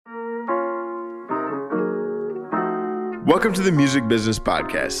Welcome to the Music Business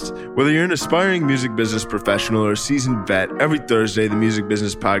Podcast. Whether you're an aspiring music business professional or a seasoned vet, every Thursday, the Music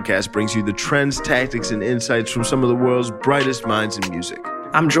Business Podcast brings you the trends, tactics, and insights from some of the world's brightest minds in music.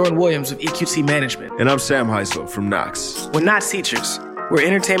 I'm Jordan Williams of EQT Management. And I'm Sam Heisel from Knox. We're not teachers. We're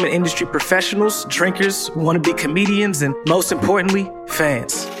entertainment industry professionals, drinkers, who want to be comedians, and most importantly,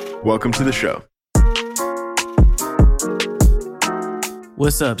 fans. Welcome to the show.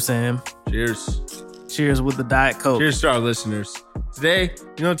 What's up, Sam? Cheers. Cheers with the Diet Coke. Cheers to our listeners. Today,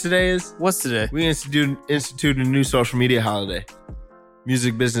 you know what today is? What's today? We instituted a new social media holiday.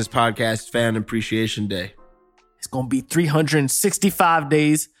 Music Business Podcast Fan Appreciation Day. It's going to be 365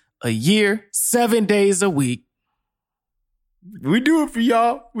 days a year, 7 days a week. We do it for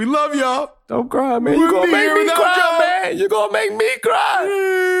y'all. We love y'all. Don't cry, man. You're going to make me cry, man. You're going to make me cry.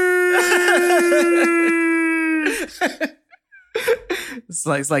 It's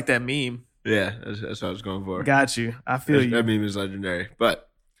like that meme. Yeah, that's what I was going for. Got you. I feel you. That meme is legendary. But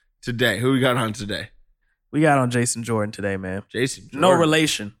today, who we got on today? We got on Jason Jordan today, man. Jason Jordan. No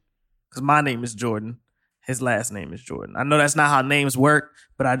relation, because my name is Jordan. His last name is Jordan. I know that's not how names work,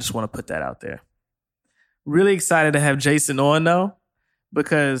 but I just want to put that out there. Really excited to have Jason on, though,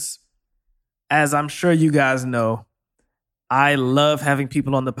 because as I'm sure you guys know, I love having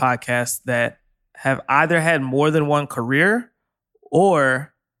people on the podcast that have either had more than one career or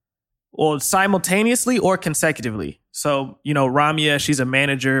simultaneously or consecutively. So, you know, Ramya, she's a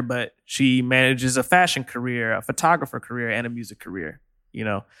manager, but she manages a fashion career, a photographer career, and a music career. You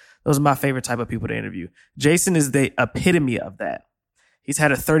know, those are my favorite type of people to interview. Jason is the epitome of that. He's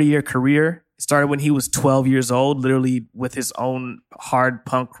had a 30-year career. It started when he was 12 years old, literally with his own hard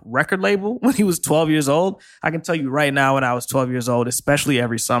punk record label when he was 12 years old. I can tell you right now, when I was 12 years old, especially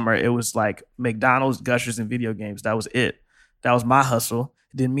every summer, it was like McDonald's, Gushers, and video games. That was it. That was my hustle.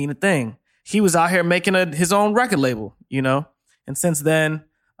 It didn't mean a thing. He was out here making his own record label, you know? And since then,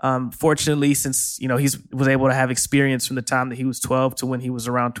 fortunately, since, you know, he was able to have experience from the time that he was 12 to when he was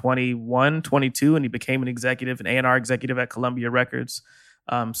around 21, 22, and he became an A&R executive at Columbia Records.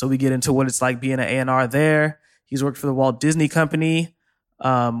 So we get into what it's like being an A&R there. He's worked for the Walt Disney Company,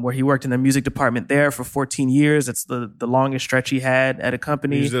 where he worked in the music department there for 14 years. That's the longest stretch he had at a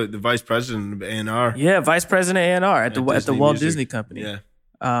company. He's the vice president of A&R. Yeah, vice president of A&R at the Walt Disney Company. Yeah.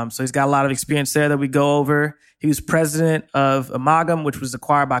 So he's got a lot of experience there that we go over. He was president of Amalgam, which was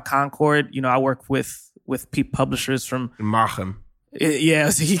acquired by Concord. You know, I work with publishers from Amalgam.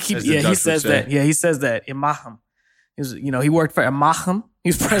 Yeah, so he says that. Yeah, he says that. Amalgam. He worked for Amalgam. He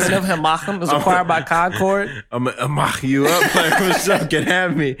was president of Amalgam. It was acquired by Concord. I'm gonna mach you up. Like, what's up? Get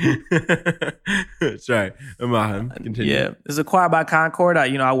at me. Sorry, Amalgam. Continue. Yeah, it was acquired by Concord.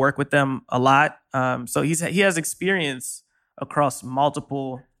 I work with them a lot. So he has experience across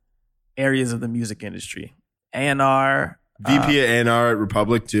multiple areas of the music industry. A&R. VP of A&R at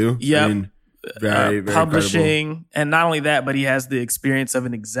Republic too. Yeah. Very publishing. credible. And not only that, but he has the experience of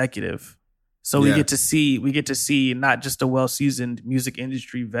an executive. So we get to see not just a well-seasoned music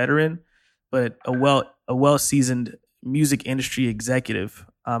industry veteran, but a well-seasoned music industry executive.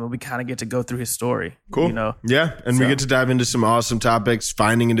 And we kind of get to go through his story. Cool. You know? Yeah. And we get to dive into some awesome topics,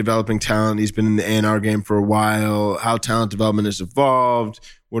 finding and developing talent. He's been in the A&R game for a while, how talent development has evolved,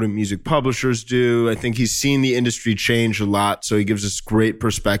 what do music publishers do. I think he's seen the industry change a lot. So he gives us great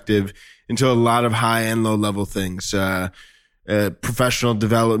perspective into a lot of high and low level things. Professional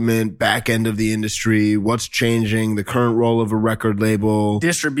development, back end of the industry, what's changing, the current role of a record label.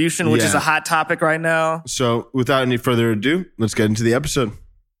 Distribution, which is a hot topic right now. So without any further ado, let's get into the episode.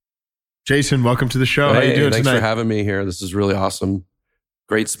 Jason, welcome to the show. Hey, how you doing thanks tonight? for having me here. This is really awesome.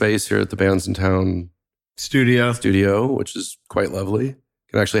 Great space here at the Bands in Town studio, which is quite lovely.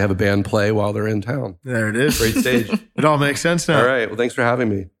 Can actually have a band play while they're in town. There it is. Great stage. It all makes sense now. All right. Well, thanks for having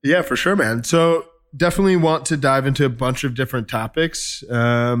me. Yeah, for sure, man. So definitely want to dive into a bunch of different topics.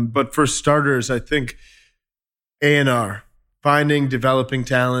 But for starters, I think A&R, finding, developing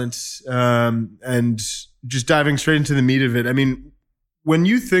talents, and just diving straight into the meat of it. I mean, when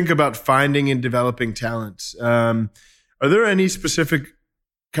you think about finding and developing talents, are there any specific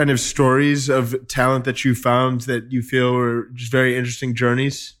kind of stories of talent that you found that you feel were just very interesting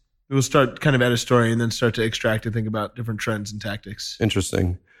journeys? We'll start kind of at a story and then start to extract and think about different trends and tactics.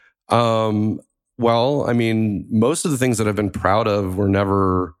 Interesting. Well, I mean, most of the things that I've been proud of were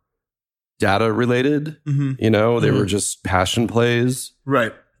never data related. Mm-hmm. You know, they were just passion plays.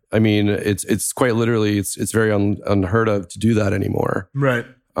 Right. I mean, it's quite literally, it's very unheard of to do that anymore. Right.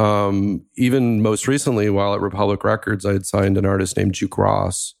 Even most recently, while at Republic Records, I had signed an artist named Juke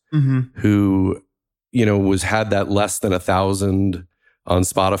Ross, who, you know, had that less than 1,000 on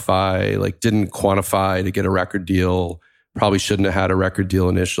Spotify, like didn't quantify to get a record deal, probably shouldn't have had a record deal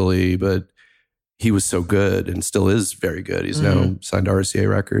initially, but he was so good and still is very good. He's now signed to RCA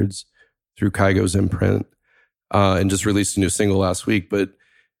Records through Kygo's imprint and just released a new single last week. But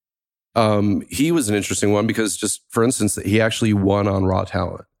he was an interesting one because just, for instance, he actually won on raw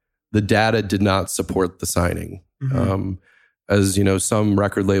talent. The data did not support the signing. As you know, some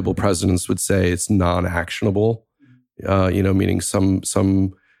record label presidents would say it's non-actionable, meaning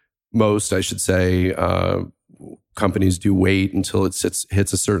most, I should say, companies do wait until it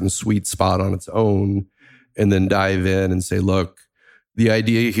hits a certain sweet spot on its own and then dive in and say, look, the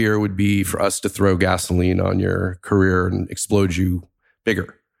idea here would be for us to throw gasoline on your career and explode you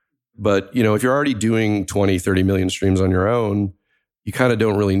bigger. But, if you're already doing 20, 30 million streams on your own, you kind of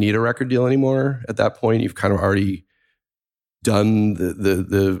don't really need a record deal anymore. At that point, you've kind of already done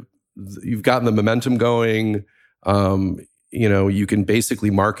you've gotten the momentum going. You can basically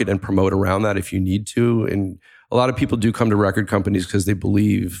market and promote around that if you need to. And a lot of people do come to record companies because they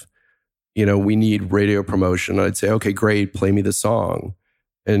believe, we need radio promotion. I'd say, okay, great, play me the song.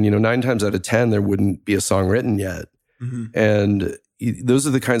 And, 9 times out of 10, there wouldn't be a song written yet. And those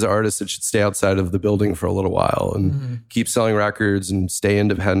are the kinds of artists that should stay outside of the building for a little while and keep selling records and stay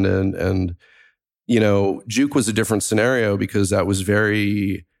independent. And, Juke was a different scenario because that was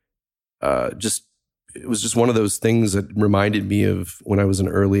very, it was just one of those things that reminded me of when I was an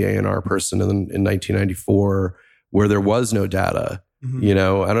early A&R person in 1994, where there was no data.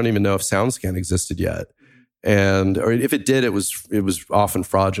 I don't even know if SoundScan existed yet. Or if it did, it was often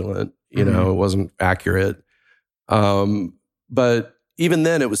fraudulent. It wasn't accurate. But even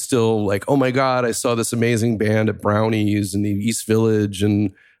then, it was still like, oh my God, I saw this amazing band at Brownies in the East Village,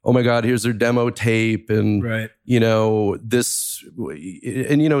 and oh my God, here's their demo tape, and this,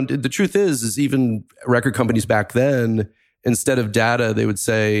 and the truth is even record companies back then, instead of data, they would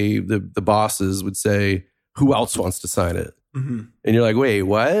say the bosses would say, who else wants to sign it? And you're like, wait,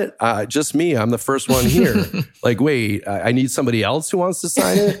 what? Just me. I'm the first one here. Like, wait, I need somebody else who wants to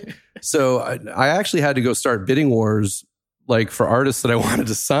sign it. So I actually had to go start bidding wars, like for artists that I wanted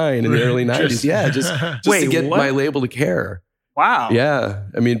to sign in the early 90s. Just to get my label to care. Wow. Yeah.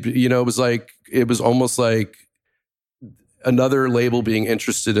 I mean, it was almost like another label being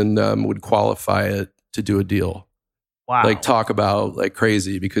interested in them would qualify it to do a deal. Wow. Like talk about like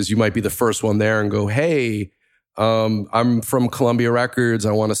crazy, because you might be the first one there and go, hey, I'm from Columbia Records.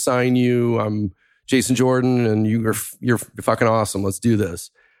 I want to sign you. I'm Jason Jordan, and you're fucking awesome. Let's do this.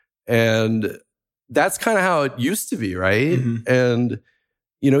 And that's kind of how it used to be, right? And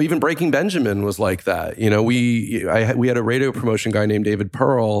even Breaking Benjamin was like that. We had a radio promotion guy named David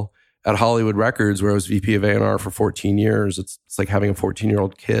Pearl at Hollywood Records, where I was VP of A&R for 14 years. It's like having a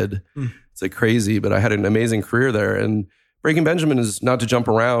 14-year-old kid. It's like crazy, but I had an amazing career there. And Breaking Benjamin is, not to jump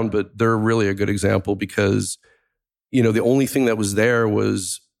around, but they're really a good example because the only thing that was there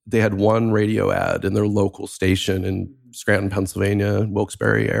was they had one radio ad in their local station in Scranton, Pennsylvania,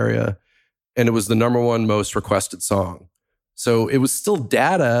 Wilkes-Barre area. And it was the number one most requested song. So it was still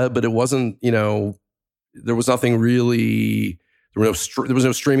data, but it wasn't, there was nothing really, there was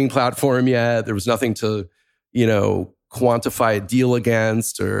no streaming platform yet. There was nothing to, quantify a deal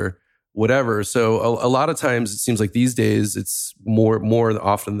against or whatever. So a lot of times it seems like these days it's more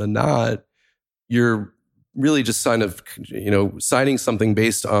often than not, you're really just signing something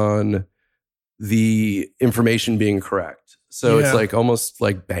based on the information being correct. So it's like almost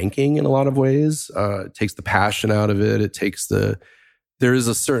like banking in a lot of ways. It takes the passion out of it. There is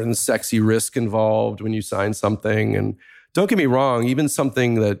a certain sexy risk involved when you sign something. And don't get me wrong, even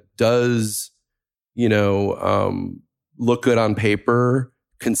something that does, look good on paper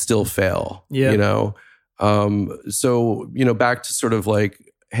can still fail, So, back to sort of like,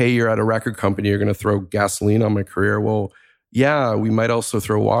 hey, you're at a record company, you're going to throw gasoline on my career. Well, yeah, we might also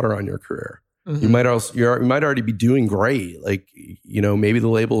throw water on your career. You might already be doing great. Like, maybe the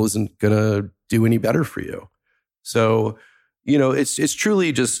label isn't going to do any better for you. So, it's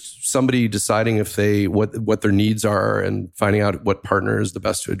truly just somebody deciding if what their needs are and finding out what partner is the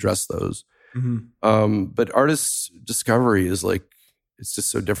best to address those. But artist discovery is like, it's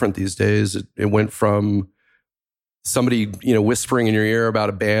just so different these days. It went from somebody, whispering in your ear about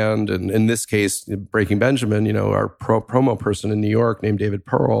a band. And in this case, Breaking Benjamin, our promo person in New York named David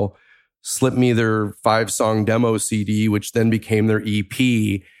Pearl slipped me their 5-song demo CD, which then became their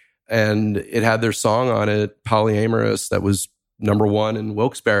EP. And it had their song on it, Polyamorous, that was number 1 in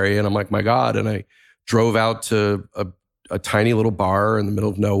Wilkes-Barre. And I'm like, my God. And I drove out to a tiny little bar in the middle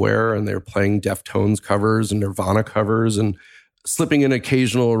of nowhere, and they were playing Deftones covers and Nirvana covers and slipping in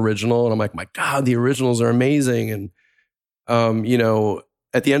occasional original. And I'm like, my God, the originals are amazing. And,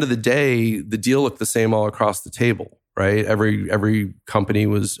 at the end of the day, the deal looked the same all across the table. right? Every company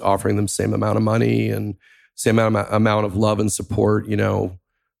was offering them same amount of money and same amount of love and support, you know,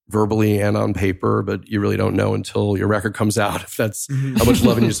 verbally and on paper, but you really don't know until your record comes out if that's how much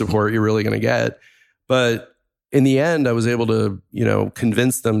love and your support you're really going to get. But in the end, I was able to, you know,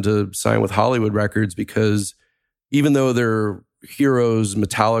 convince them to sign with Hollywood Records, because even though their heroes,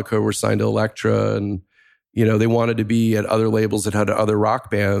 Metallica, were signed to Elektra, and, you know, they wanted to be at other labels that had other rock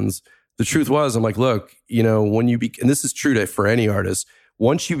bands, the truth was, I'm like, look, you know, when you and this is true for any artist,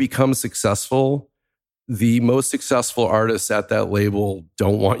 once you become successful, the most successful artists at that label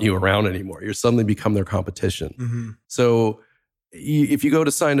don't want you around anymore. You suddenly become their competition. So if you go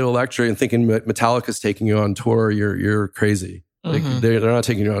to sign to Elektra and thinking Metallica's taking you on tour, you're crazy. Like, they're not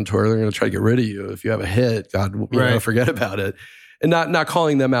taking you on tour. They're going to try to get rid of you. If you have a hit, God, you know, forget about it. And not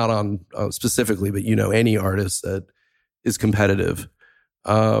calling them out on specifically, but, you know, any artist that is competitive.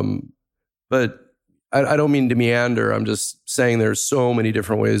 But I don't mean to meander. I'm just saying there's so many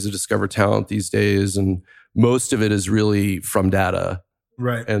different ways to discover talent these days, and most of it is really from data.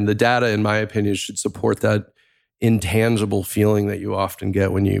 Right. And the data, in my opinion, should support that intangible feeling that you often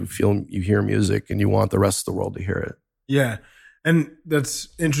get when you hear music and you want the rest of the world to hear it. Yeah. And that's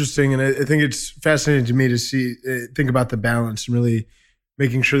interesting. And I think it's fascinating to me to think about the balance and really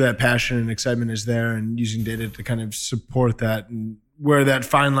making sure that passion and excitement is there, and using data to kind of support that. And where that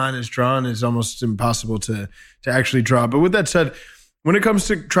fine line is drawn is almost impossible to actually draw. But with that said, when it comes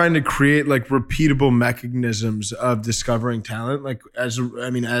to trying to create like repeatable mechanisms of discovering talent, like as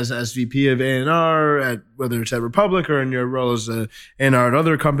SVP of A&R at, whether it's at Republic or in your role as a A&R at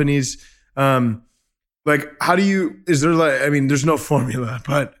other companies, like, how do you, is there like, I mean, there's no formula,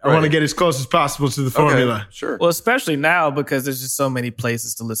 but I want to get as close as possible to the formula. Okay, sure. Well, especially now, because there's just so many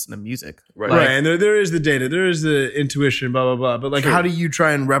places to listen to music. Right. Right. And there is the data, there is the intuition, blah, blah, blah. But like, how do you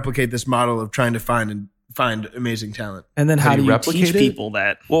try and replicate this model of trying to find amazing talent? And then how do you replicate teach it? people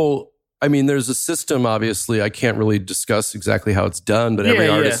that? Well, I mean, there's a system, obviously. I can't really discuss exactly how it's done, but every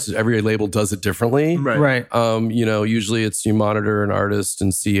artist, every label does it differently. Right. You know, usually it's you monitor an artist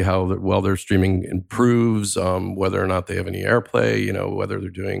and see how well their streaming improves, whether or not they have any airplay, you know, whether they're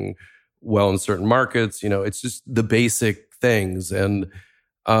doing well in certain markets. You know, it's just the basic things. And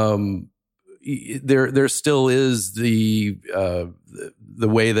there still is the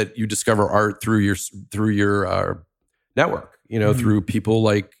way that you discover art through your network. You know, through people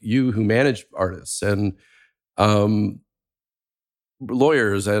like you who manage artists and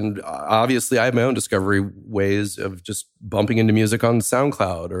lawyers. And obviously I have my own discovery ways of just bumping into music on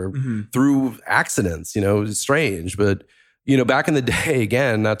SoundCloud or through accidents. You know, it's strange. But, you know, back in the day,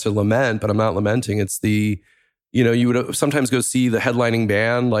 again, not to lament, but I'm not lamenting. It's you know, you would sometimes go see the headlining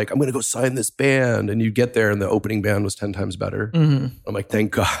band, like, I'm going to go sign this band. And you'd get there and the opening band was 10 times better. I'm like,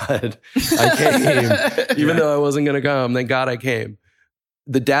 thank God I came. Even though I wasn't going to come, thank God I came.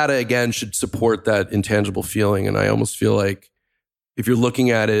 The data, again, should support that intangible feeling. And I almost feel like if you're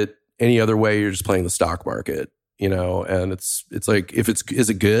looking at it any other way, you're just playing the stock market, you know? And it's like, is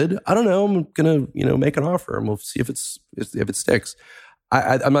it good? I don't know. I'm going to, you know, make an offer and we'll see if it sticks.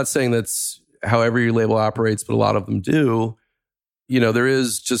 I'm not saying that's how every label operates, but a lot of them do. You know, there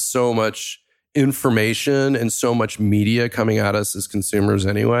is just so much information and so much media coming at us as consumers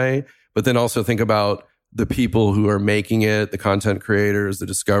anyway. But then also think about the people who are making it, the content creators, the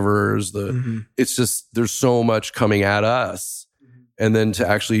discoverers, it's just, there's so much coming at us. And then to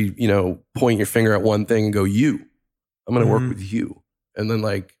actually, you know, point your finger at one thing and go, I'm going to work with you. And then,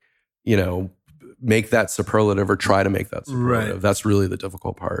 like, you know, make that superlative or try to make that superlative. Right. That's really the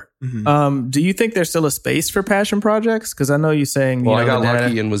difficult part. Do you think there's still a space for passion projects? Because I know you're saying, I got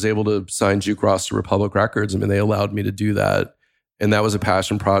lucky and was able to sign Juke Ross to Republic Records. I mean, they allowed me to do that. And that was a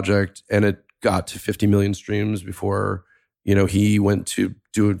passion project. And it got to 50 million streams before, you know, he went to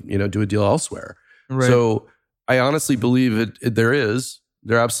do a deal elsewhere. Right. So I honestly believe there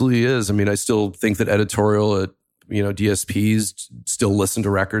absolutely is. I mean, I still think that editorial at, you know, DSPs still listen to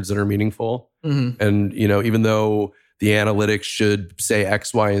records that are meaningful. And, you know, even though the analytics should say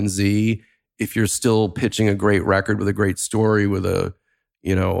X, Y, and Z, if you're still pitching a great record with a great story, with a,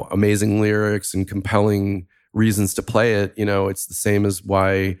 you know, amazing lyrics and compelling reasons to play it, you know, it's the same as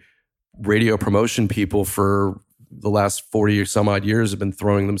why radio promotion people for the last 40 or some odd years have been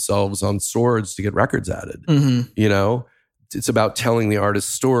throwing themselves on swords to get records added. You know, it's about telling the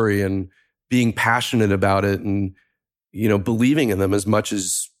artist's story and being passionate about it and, you know, believing in them as much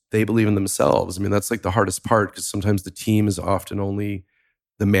as they believe in themselves. I mean, that's like the hardest part, because sometimes the team is often only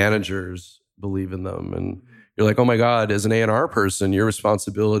the managers believe in them. And you're like, oh my God, as an A&R person, your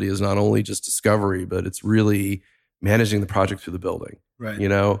responsibility is not only just discovery, but it's really managing the project through the building. Right. You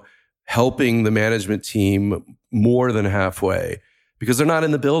know, helping the management team more than halfway because they're not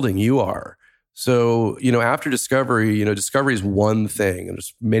in the building. You are. So, after discovery, discovery is one thing, and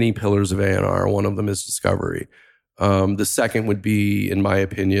there's many pillars of A&R. One of them is discovery. The second would be, in my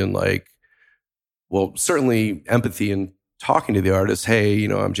opinion, certainly empathy and talking to the artist. Hey,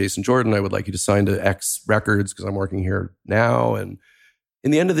 I'm Jason Jordan. I would like you to sign to X Records because I'm working here now. And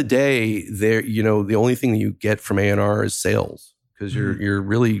in the end of the day, the only thing that you get from A&R is sales, because you're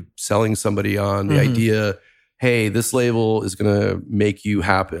really selling somebody on the idea. Hey, this label is going to make you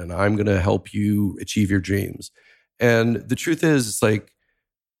happen. I'm going to help you achieve your dreams. And the truth is, it's like,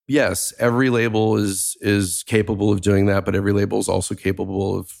 yes, every label is capable of doing that, but every label is also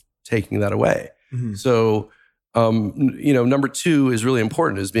capable of taking that away. So, number two is really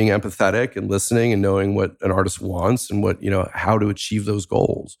important, is being empathetic and listening and knowing what an artist wants and what, how to achieve those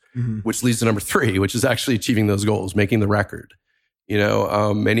goals, which leads to number three, which is actually achieving those goals, making the record.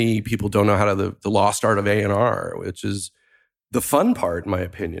 Many people don't know how to the lost art of A&R, which is the fun part, in my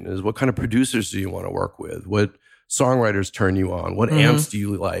opinion, is what kind of producers do you want to work with? What songwriters turn you on? What amps do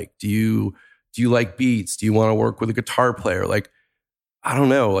you like? Do you like beats? Do you want to work with a guitar player? I don't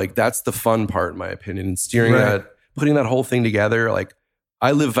know. That's the fun part, in my opinion, and steering that, putting that whole thing together.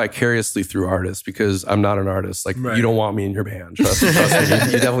 I live vicariously through artists because I'm not an artist. You don't want me in your band. Trust me.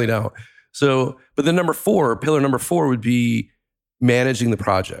 You definitely don't. So, but then pillar number four would be managing the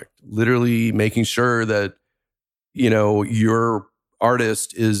project, literally making sure that, your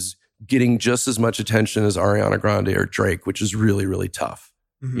artist is getting just as much attention as Ariana Grande or Drake, which is really, really tough,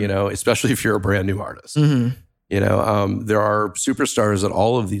 especially if you're a brand new artist. There are superstars at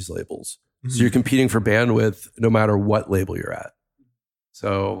all of these labels. So you're competing for bandwidth no matter what label you're at.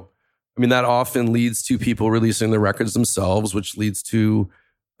 So, that often leads to people releasing their records themselves, which leads to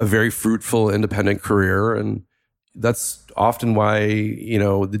a very fruitful independent career. And that's often why,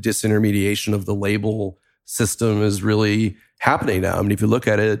 the disintermediation of the label system is really happening now. If you look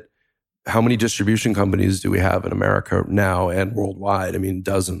at it, how many distribution companies do we have in America now and worldwide?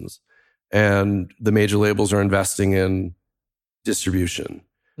 Dozens. And the major labels are investing in distribution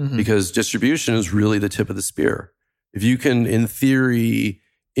because distribution is really the tip of the spear. If you can, in theory,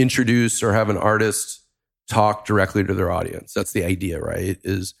 introduce or have an artist talk directly to their audience, that's the idea, right?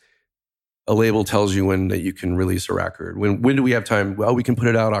 Is a label tells you when that you can release a record. When do we have time? Well, we can put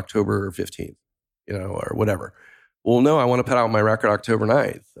it out October 15th, or whatever. Well, no, I want to put out my record October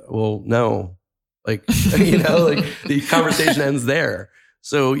 9th. Well, no. The conversation ends there.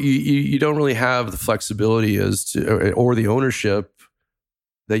 So you don't really have the flexibility or the ownership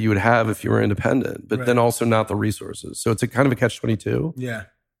that you would have if you were independent, but then also not the resources. So it's a kind of a catch-22. Yeah.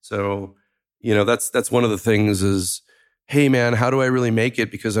 So, that's one of the things is, hey man, how do I really make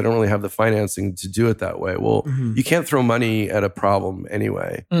it? Because I don't really have the financing to do it that way. Well, you can't throw money at a problem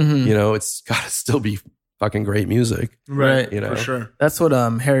anyway. It's got to still be fucking great music. Right. For sure. That's what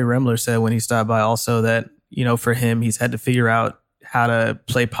Harry Remler said when he stopped by also, that, for him, he's had to figure out how to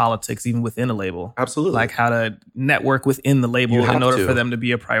play politics even within a label. Absolutely. How to network within the label in order for them to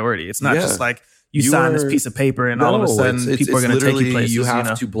be a priority. It's not just you sign this piece of paper and all of a sudden people are going to take you places. You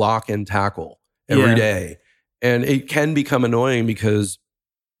have to block and tackle every day. And it can become annoying because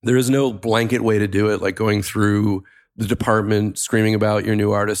there is no blanket way to do it, like going through the department screaming about your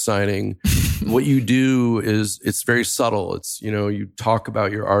new artist signing. What you do is it's very subtle. It's, you talk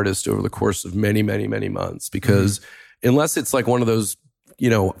about your artist over the course of many, many, many months, because unless it's like one of those,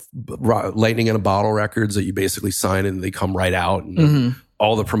 lightning in a bottle records that you basically sign and they come right out and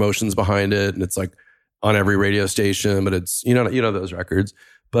all the promotions behind it. And it's like on every radio station, but it's, those records.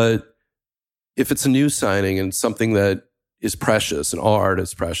 But if it's a new signing and something that is precious, and all art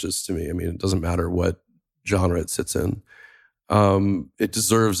is precious to me. It doesn't matter what genre it sits in. It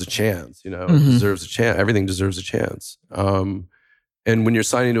deserves a chance, It deserves a chance. Everything deserves a chance. And when you're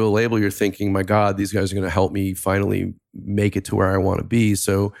signing to a label, you're thinking, my God, these guys are going to help me finally make it to where I want to be.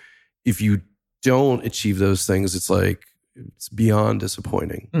 So if you don't achieve those things, it's beyond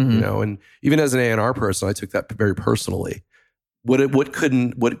disappointing, And even as an A&R person, I took that very personally. What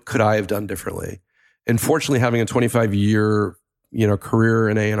could I have done differently? And fortunately, having a 25-year, career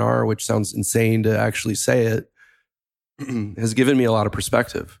in A&R, which sounds insane to actually say it, has given me a lot of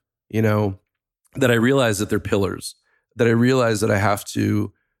perspective, that I realize that they're pillars, that I realize that I have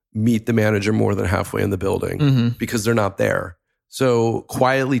to meet the manager more than halfway in the building because they're not there. So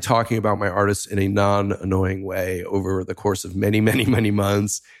quietly talking about my artists in a non-annoying way over the course of many, many, many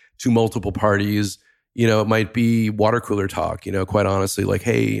months to multiple parties, it might be water cooler talk, quite honestly, like,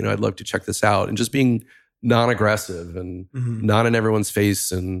 hey, I'd love to check this out, and just being non-aggressive and not in everyone's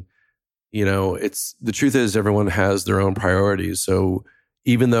face. And, it's the truth is everyone has their own priorities. So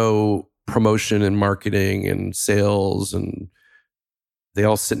even though promotion and marketing and sales, and they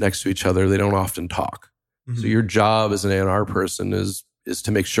all sit next to each other. They don't often talk. So your job as an A&R person is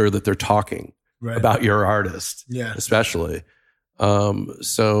to make sure that they're talking about your artist, especially.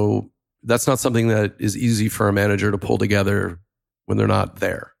 So that's not something that is easy for a manager to pull together when they're not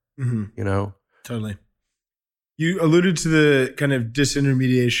there, you know? Totally. You alluded to the kind of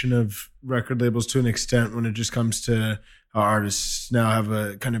disintermediation of record labels to an extent when it just comes to how artists now have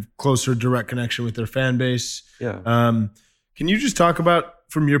a kind of closer direct connection with their fan base. Yeah. Can you just talk about,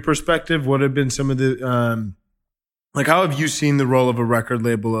 from your perspective, what have been some of the, like how have you seen the role of a record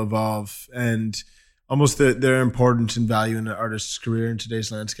label evolve and almost their importance and value in an artist's career in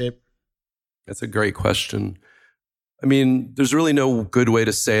today's landscape? That's a great question. I mean, there's really no good way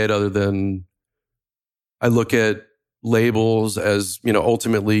to say it other than I look at labels as, you know,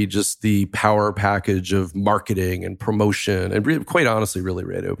 ultimately just the power package of marketing and promotion and really, quite honestly, really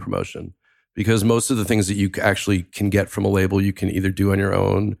radio promotion. Because most of the things that you actually can get from a label, you can either do on your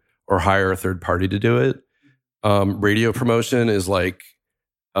own or hire a third party to do it. Radio promotion is like,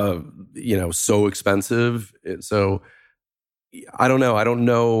 you know, so expensive. So I don't know. I don't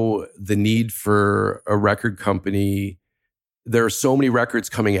know the need for a record company. There are so many records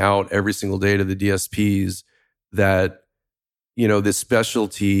coming out every single day to the DSPs that, you know, this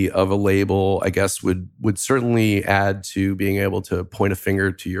specialty of a label, I guess, would certainly add to being able to point a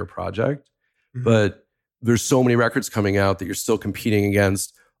finger to your project. But there's so many records coming out that you're still competing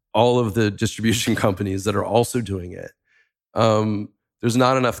against all of the distribution companies that are also doing it. There's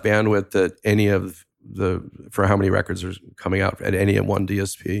not enough bandwidth that any of for how many records are coming out at any one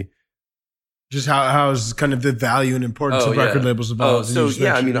DSP. Just how is kind of the value and importance of record labels evolved? So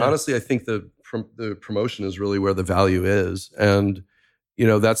yeah, I mean, honestly, I think the promotion is really where the value is. And, you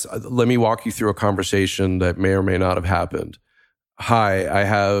know, let me walk you through a conversation that may or may not have happened. Hi, I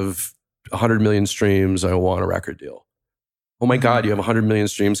have 100 million streams. I want a record deal. Oh my God, you have 100 million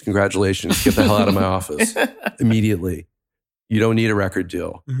streams. Congratulations. Get the hell out of my office immediately. You don't need a record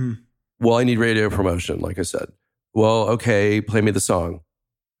deal. Well, I need radio promotion, like I said. Well, okay, play me the song.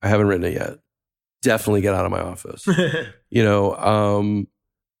 I haven't written it yet. Definitely get out of my office. You know,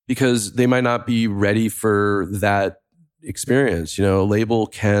 because they might not be ready for that experience. You know, a label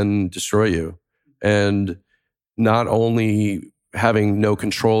can destroy you. And not only having no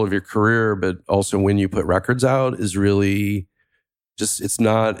control of your career, but also when you put records out is really just, it's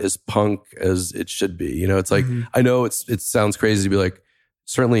not as punk as it should be. You know, it's like, I know it sounds crazy to be like,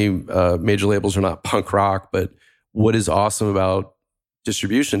 certainly major labels are not punk rock, but what is awesome about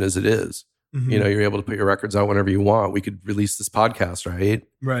distribution is it is. You know, you're able to put your records out whenever you want. We could release this podcast, right?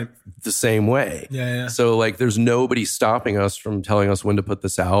 Right. The same way. Yeah. So like there's nobody stopping us from telling us when to put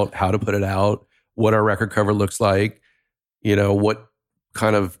this out, how to put it out, what our record cover looks like, you know, what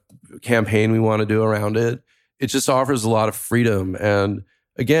kind of campaign we want to do around it. It just offers a lot of freedom. And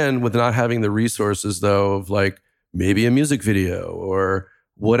again, with not having the resources though of like maybe a music video or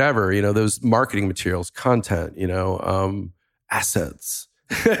whatever, you know, those marketing materials, content, you know, assets.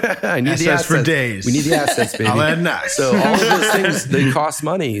 I need assets the assets for days. We need the assets, baby. I'll add next. So all of those things, they cost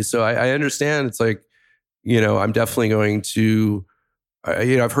money. So I understand. It's like, you know, I'm definitely going to,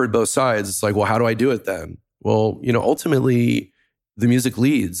 you know, I've heard both sides. It's like, well, how do I do it then? Well, you know, ultimately the music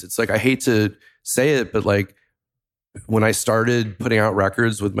leads. It's like, I hate to say it, but like when I started putting out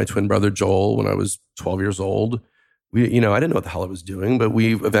records with my twin brother, Joel, when I was 12 years old, I didn't know what the hell I was doing, but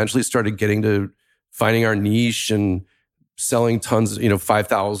we eventually started getting to finding our niche and selling tons,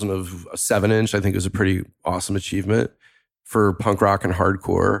 5,000 of a 7-inch, I think was a pretty awesome achievement for punk rock and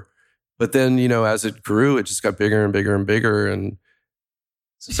hardcore. But then, as it grew, it just got bigger and bigger and bigger. And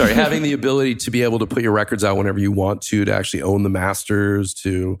having the ability to be able to put your records out whenever you want to actually own the masters,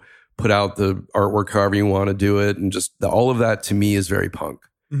 to put out the artwork however you want to do it. And just all of that to me is very punk.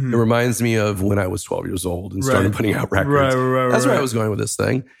 Mm-hmm. It reminds me of when I was 12 years old and started putting out records. That's where I was going with this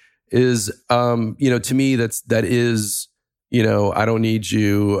thing is, to me, that is, I don't need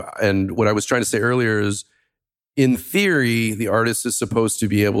you. And what I was trying to say earlier is, in theory, the artist is supposed to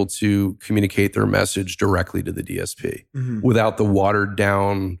be able to communicate their message directly to the DSP without the watered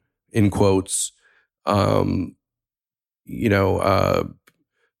down, in quotes,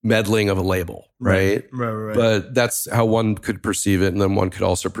 meddling of a label, right? Right. But that's how one could perceive it. And then one could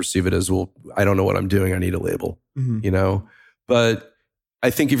also perceive it as, well, I don't know what I'm doing. I need a label, But I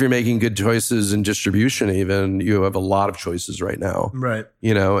think if you're making good choices in distribution, even, you have a lot of choices right now. Right.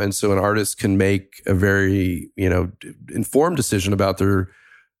 And so an artist can make a very, informed decision about their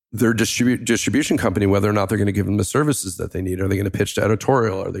their distribution company whether or not they're going to give them the services that they need. Are they going to pitch to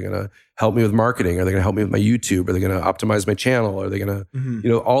editorial? Are they going to help me with marketing? Are they going to help me with my YouTube? Are they going to optimize my channel? Are they going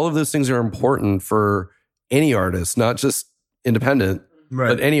to, all of those things are important for any artist, not just independent,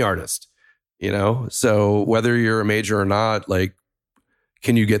 but any artist, So whether you're a major or not, like,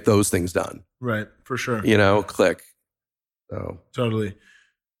 can you get those things done? Right, for sure. Click. So totally.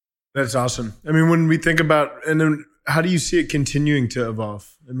 That's awesome. I mean, when we think about, and then how do you see it continuing to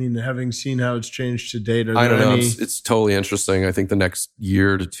evolve? I mean, having seen how it's changed to date, I don't know. It's totally interesting. I think the next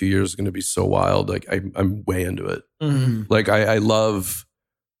year to 2 years is going to be so wild. Like I'm way into it. Mm-hmm. Like I love,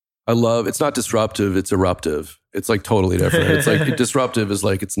 it's not disruptive. It's eruptive. It's like totally different. It's like disruptive is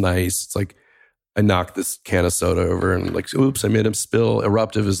like, it's nice. It's like I knocked this can of soda over and like, oops, I made him spill.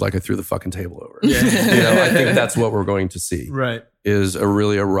 Eruptive is like I threw the fucking table over. I think that's what we're going to see. Right. Is a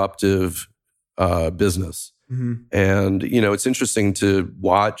really eruptive business. Mm-hmm. And, it's interesting to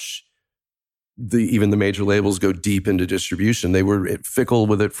watch even the major labels go deep into distribution. They were fickle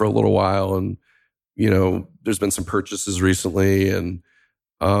with it for a little while. And, there's been some purchases recently. And,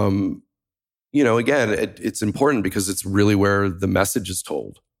 again, it's important because it's really where the message is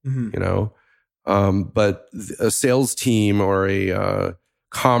told, but a sales team or a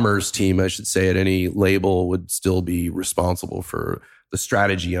commerce team, I should say, at any label would still be responsible for the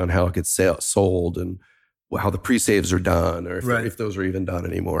strategy on how it gets sold and how the pre-saves are done, or if those are even done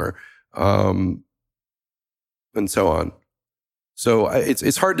anymore, and so on. So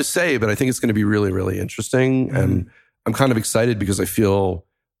it's hard to say, but I think it's going to be really, really interesting. Mm-hmm. And I'm kind of excited because I feel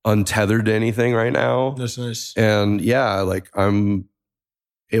untethered to anything right now. That's nice. And like I'm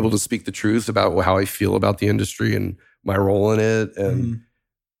able to speak the truth about how I feel about the industry and my role in it. And,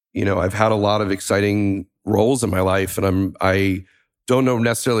 I've had a lot of exciting roles in my life, and I don't know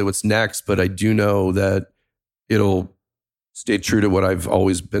necessarily what's next, but I do know that it'll stay true to what I've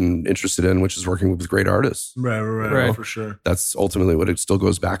always been interested in, which is working with great artists. Right, for sure. That's ultimately what it still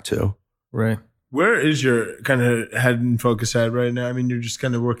goes back to. Right. Where is your kind of head and focus at right now? I mean, you're just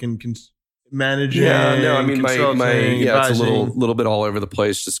kind of working, managing. Yeah, no, I mean, my it's a little bit all over the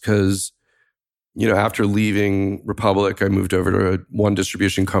place just because, after leaving Republic, I moved over to one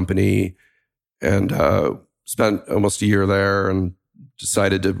distribution company and spent almost a year there and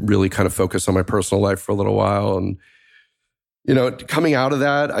decided to really kind of focus on my personal life for a little while. And, coming out of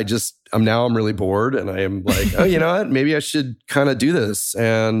that, I'm really bored, and I am like, oh, you know what? Maybe I should kind of do this.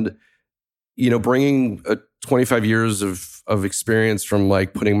 And, bringing 25 years of experience from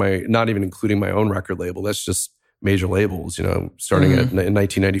like not even including my own record label. That's just major labels, starting in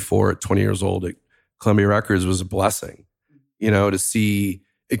 1994 at 20 years old at Columbia Records was a blessing, to see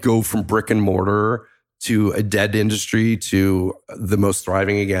it go from brick and mortar to a dead industry to the most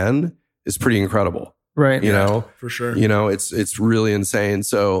thriving again is pretty incredible. Right. For sure. It's really insane.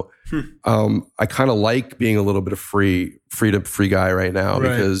 So I kind of like being a little bit of free guy right now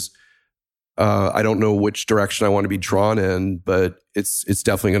because I don't know which direction I want to be drawn in, but it's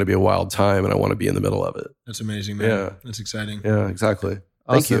definitely going to be a wild time, and I want to be in the middle of it. That's amazing, man. Yeah. That's exciting. Yeah, exactly.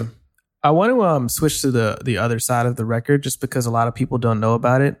 Awesome. Thank you. I want to switch to the other side of the record just because a lot of people don't know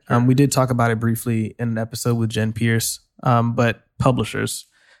about it. We did talk about it briefly in an episode with Jen Pierce, but publishers.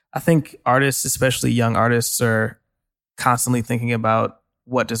 I think artists, especially young artists, are constantly thinking about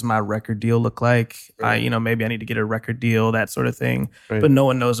what does my record deal look like? Right. Maybe I need to get a record deal, that sort of thing. Right. But no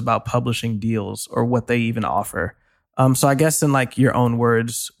one knows about publishing deals or what they even offer. So I guess in like your own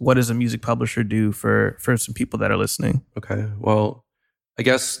words, what does a music publisher do for some people that are listening? Okay. Well, I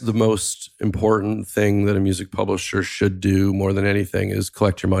guess the most important thing that a music publisher should do more than anything is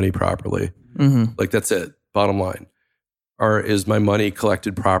collect your money properly. Mm-hmm. Like that's it. Bottom line. Is my money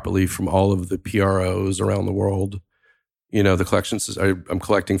collected properly from all of the PROs around the world? The collections I'm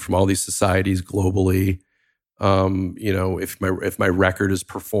collecting from all these societies globally. If my record is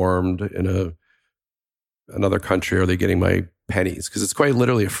performed in another country, are they getting my pennies? Because it's quite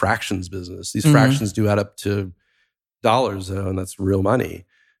literally a fractions business. These fractions do add up to dollars, and that's real money.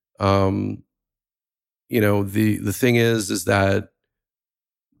 The thing is that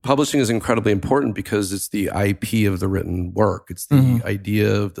publishing is incredibly important because it's the IP of the written work. It's the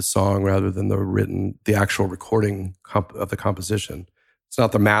idea of the song rather than the actual recording of the composition. It's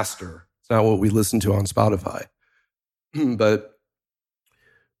not the master. It's not what we listen to on Spotify. But,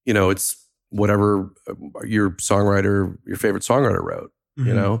 it's whatever your favorite songwriter wrote,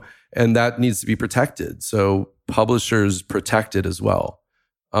 and that needs to be protected. So publishers protect it as well.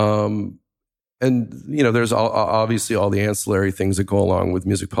 And, there's obviously all the ancillary things that go along with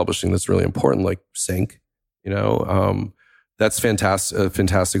music publishing that's really important, like sync, that's a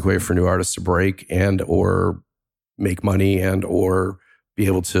fantastic way for new artists to break and or make money and or be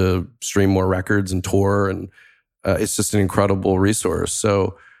able to stream more records and tour. And it's just an incredible resource.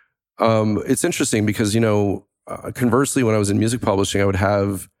 So it's interesting because, conversely, when I was in music publishing, I would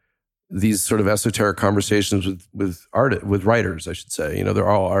have these sort of esoteric conversations with writers, I should say. They're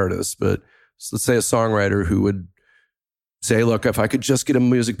all artists, but let's say a songwriter who would say, look, if I could just get a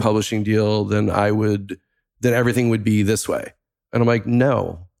music publishing deal, then everything would be this way. And I'm like,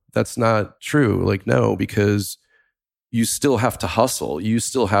 no, that's not true. Like, no, because you still have to hustle. You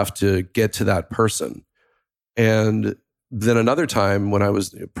still have to get to that person. And then another time when I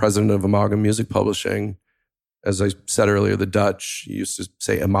was president of Amalgam Music Publishing, as I said earlier, the Dutch used to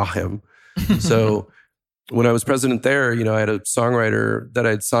say Amahim. So when I was president there, I had a songwriter that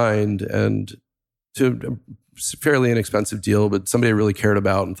I'd signed and to a fairly inexpensive deal, but somebody I really cared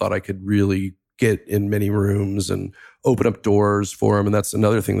about and thought I could really get in many rooms and open up doors for him. And that's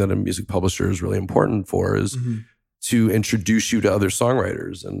another thing that a music publisher is really important for, is to introduce you to other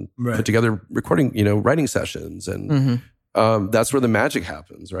songwriters and put together recording, writing sessions. And that's where the magic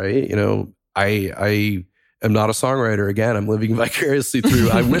happens, right? I am not a songwriter. Again, I'm living vicariously through.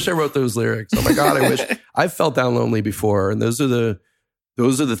 I wish I wrote those lyrics. Oh my God, I wish. I've felt that lonely before. And those are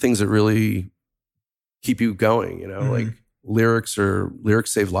the things that really keep you going, like lyrics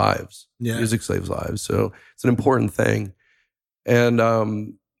save lives. Yeah. Music saves lives. So it's an important thing.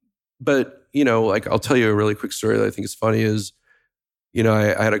 And, but, like I'll tell you a really quick story that I think is funny is,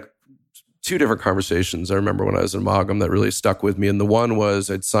 I had two different conversations I remember when I was in Amalgam that really stuck with me. And the one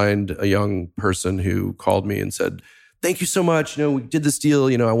was I'd signed a young person who called me and said, thank you so much. We did this deal,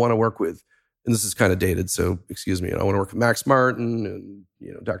 I want to work with, and this is kind of dated, so excuse me, I want to work with Max Martin and,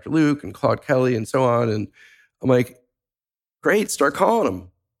 Dr. Luke and Claude Kelly and so on. And I'm like, great, start calling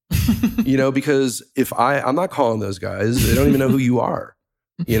them, because if I'm not calling those guys, they don't even know who you are,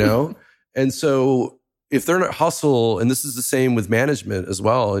 And so if they're not hustle, and this is the same with management as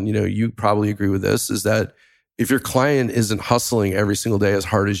well, and you probably agree with this, is that if your client isn't hustling every single day as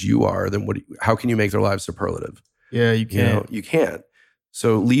hard as you are, then how can you make their lives superlative? Yeah, you can't. You can't.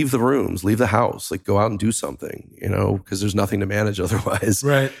 So leave the rooms, leave the house, like go out and do something, because there's nothing to manage otherwise.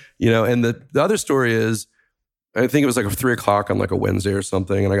 Right. And the other story is, I think it was like 3:00 on like a Wednesday or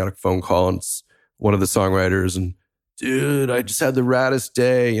something, and I got a phone call, and it's one of the songwriters, and dude, I just had the raddest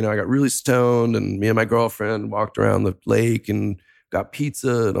day. I got really stoned, and me and my girlfriend walked around the lake and got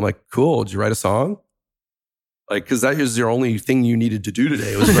pizza. And I'm like, cool, did you write a song? Like, because that is your only thing you needed to do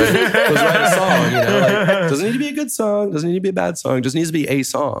today was write a song. Like, doesn't need to be a good song, doesn't need to be a bad song, it just needs to be a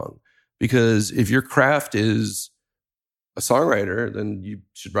song. Because if your craft is a songwriter, then you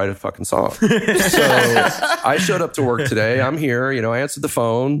should write a fucking song. So I showed up to work today. I'm here. I answered the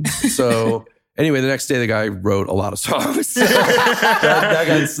phone. So anyway, the next day, the guy wrote a lot of songs.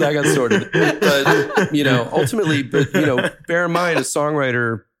 that got sorted. But, ultimately, bear in mind, a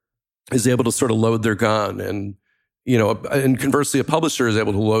songwriter is able to sort of load their gun. And, and conversely, a publisher is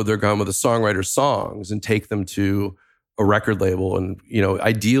able to load their gun with a songwriter's songs and take them to a record label. And,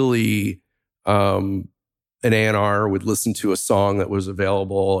 ideally, an A&R would listen to a song that was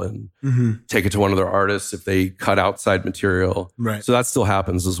available and take it to one of their artists if they cut outside material. Right. So that still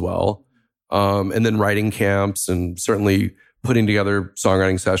happens as well. And then writing camps, and certainly putting together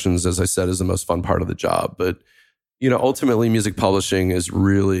songwriting sessions, as I said, is the most fun part of the job. But, ultimately music publishing is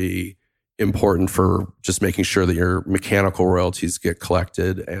really important for just making sure that your mechanical royalties get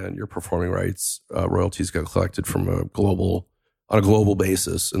collected and your performing rights royalties get collected on a global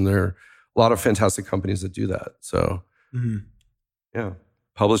basis. And there are a lot of fantastic companies that do that. So, yeah,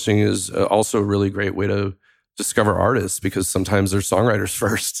 publishing is also a really great way to discover artists, because sometimes they're songwriters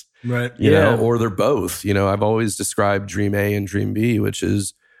first. Right. Or they're both. I've always described Dream A and Dream B, which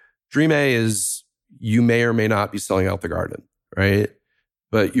is Dream A is you may or may not be selling out the garden, right?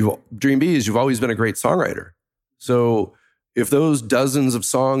 But Dream B is you've always been a great songwriter. So if those dozens of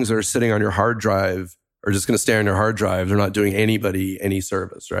songs that are sitting on your hard drive are just going to stay on your hard drive, they're not doing anybody any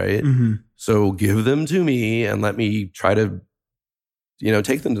service, right? So give them to me and let me try to,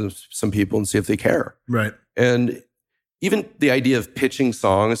 take them to some people and see if they care. Right. And even the idea of pitching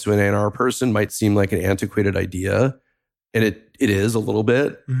songs to an A&R person might seem like an antiquated idea, and it is a little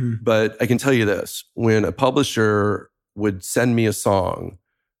bit. But I can tell you this: when a publisher would send me a song,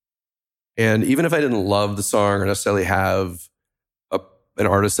 and even if I didn't love the song or necessarily have an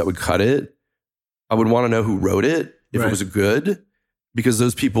artist that would cut it, I would want to know who wrote it, if it was good, because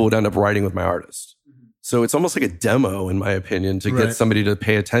those people would end up writing with my artist. So it's almost like a demo, in my opinion, to get somebody to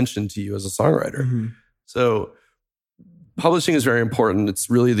pay attention to you as a songwriter. So publishing is very important. It's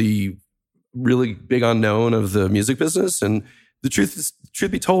really the really big unknown of the music business. And the truth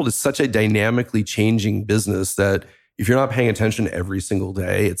be told, it's such a dynamically changing business that if you're not paying attention every single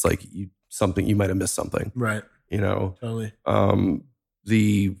day, it's like you might have missed something. Right. Totally.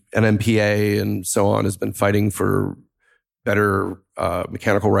 The NMPA and so on has been fighting for better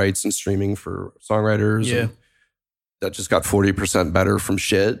mechanical rights and streaming for songwriters. Yeah. And that just got 40% better from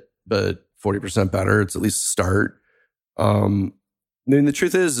shit, but 40% better. It's at least a start. I mean, the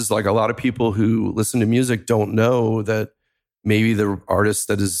truth is like a lot of people who listen to music don't know that maybe the artist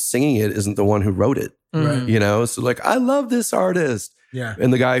that is singing it isn't the one who wrote it. Right. So like, I love this artist. Yeah.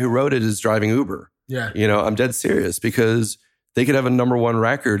 And the guy who wrote it is driving Uber. Yeah. I'm dead serious because they could have a number one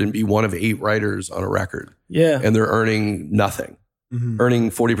record and be one of 8 writers on a record. Yeah. And they're earning nothing,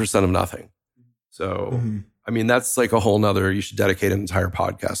 earning 40% of nothing. So, I mean, that's like a whole nother, you should dedicate an entire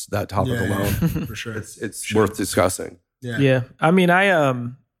podcast to that topic alone. For sure. It's worth discussing. Yeah. I mean,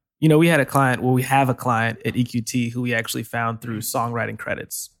 we had a client, we have a client at EQT who we actually found through songwriting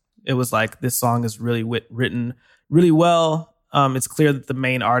credits. It was like, this song is really written really well. It's clear that the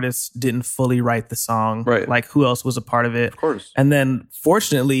main artist didn't fully write the song. Right. Like, who else was a part of it? Of course. And then,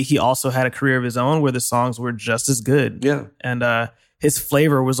 fortunately, he also had a career of his own where the songs were just as good. Yeah. And his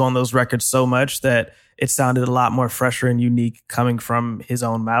flavor was on those records so much that it sounded a lot more fresher and unique coming from his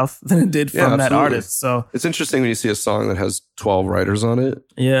own mouth than it did from that artist. So it's interesting when you see a song that has 12 writers on it.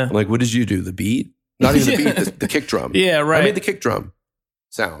 Yeah. I'm like, what did you do? The beat? Not even the beat, the kick drum. Yeah, right. I made the kick drum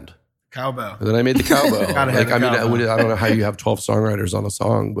sound. Cowbell. And then I made the cowbell. Gotta have I mean, cowbell. I don't know how you have 12 songwriters on a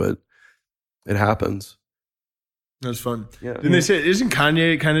song, but it happens. That's fun. Yeah. Didn't they say, isn't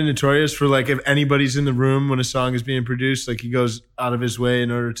Kanye kind of notorious for like, if anybody's in the room when a song is being produced, like he goes out of his way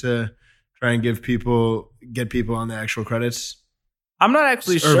in order to try and get people on the actual credits? I'm not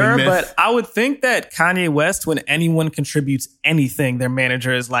actually Urban sure, myth. but I would think that Kanye West, when anyone contributes anything, their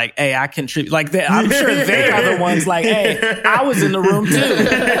manager is like, hey, I contribute. Like, I'm sure they are the ones like, hey, I was in the room too.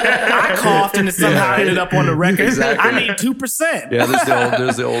 I coughed and it somehow ended up on the record. Exactly. I need 2%. Yeah,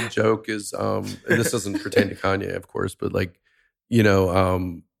 there's the old joke is, and this doesn't pertain to Kanye, of course, but like,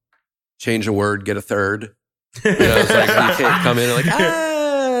 change a word, get a third. It's like you can't come in and like,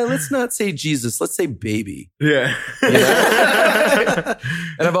 let's not say Jesus, let's say baby. Yeah.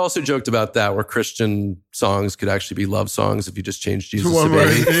 And I've also joked about that, where Christian songs could actually be love songs if you just change Jesus One to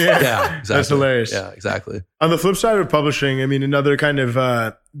baby. word. Yeah. Exactly. That's hilarious. Yeah, exactly. On the flip side of publishing, I mean, another kind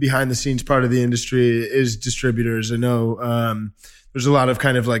of behind the scenes part of the industry is distributors. I know there's a lot of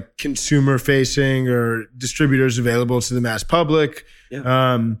kind of like consumer facing or distributors available to the mass public.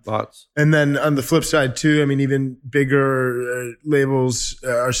 Yeah. Lots. And then on the flip side too, I mean, even bigger labels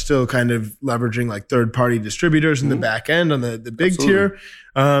are still kind of leveraging like third party distributors in the back end on the big Absolutely.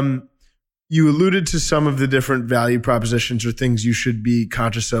 tier. You alluded to some of the different value propositions or things you should be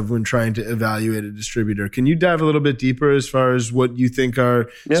conscious of when trying to evaluate a distributor. Can you dive a little bit deeper as far as what you think are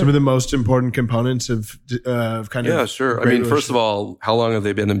some of the most important components of kind of? Yeah, sure. I mean, first of all, how long have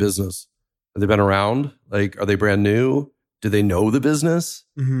they been in business? Have they been around? Like, are they brand new? Do they know the business?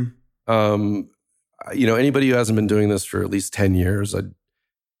 Mm-hmm. Anybody who hasn't been doing this for at least 10 years,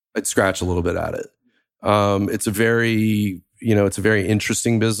 I'd scratch a little bit at it. It's a very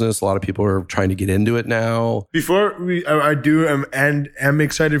interesting business. A lot of people are trying to get into it now. Before I'm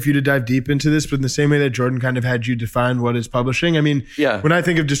excited for you to dive deep into this, but in the same way that Jordan kind of had you define what is publishing. I mean, when I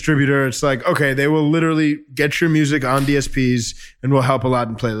think of distributor, it's like, okay, they will literally get your music on DSPs and will help a lot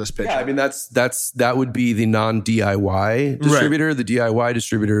in playlist pitching. Yeah, I mean, that would be the non-DIY distributor. Right. The DIY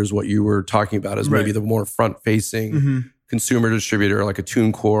distributor is what you were talking about, is maybe the more front-facing consumer distributor, like a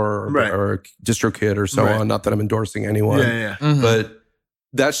TuneCore or a DistroKid or so on. Not that I'm endorsing anyone. Yeah. But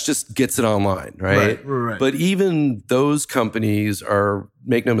that's just gets it online, right? Right. But even those companies are,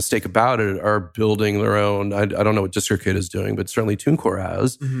 make no mistake about it, are building their own. I don't know what DistroKid is doing, but certainly TuneCore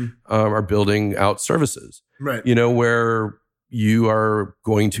has, are building out services. Right. Where you are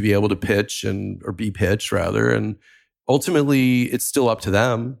going to be able to pitch or be pitched rather. And ultimately, it's still up to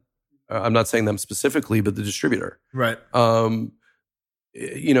them. I'm not saying them specifically, but the distributor. Right. A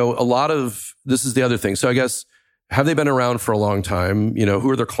lot of, this is the other thing. So I guess, have they been around for a long time? Who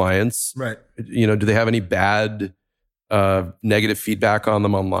are their clients? Right. Do they have any bad, negative feedback on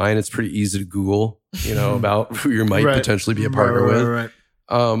them online? It's pretty easy to Google, about who you might potentially be a partner with. Right.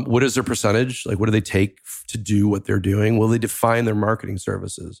 What is their percentage? Like, what do they take to do what they're doing? Will they define their marketing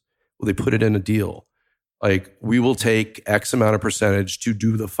services? Will they put it in a deal? Like, we will take X amount of percentage to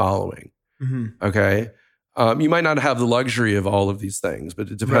do the following. Okay. You might not have the luxury of all of these things, but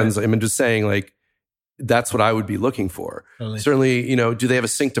it depends. Right. I'm just saying, like, that's what I would be looking for. Totally. Certainly, do they have a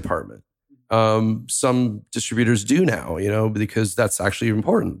sync department? Some distributors do now, because that's actually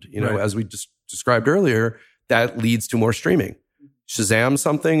important. As we just described earlier, that leads to more streaming. Shazam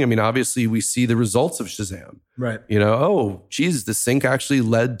something. I mean, obviously we see the results of Shazam. Right. You know, oh, geez, the sync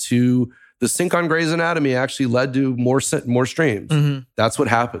on Grey's Anatomy actually led to more streams. Mm-hmm. That's what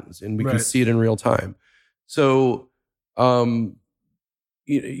happens. And we can see it in real time. So,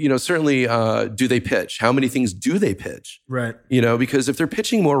 certainly, do they pitch? How many things do they pitch? Right. You know, because if they're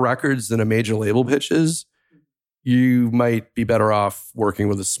pitching more records than a major label pitches, you might be better off working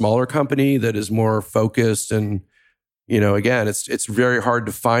with a smaller company that is more focused. And, again, it's very hard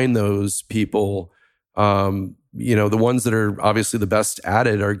to find those people. The ones that are obviously the best at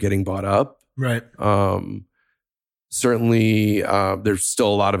it are getting bought up. Right. Certainly, there's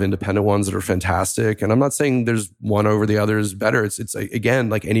still a lot of independent ones that are fantastic. And I'm not saying there's one over the other is better. It's again,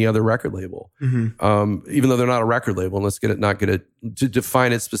 like any other record label. Mm-hmm. Even though they're not a record label, and to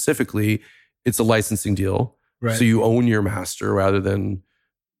define it specifically, it's a licensing deal. Right. So you own your master rather than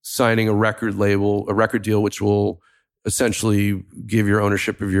signing a record deal, which will essentially give your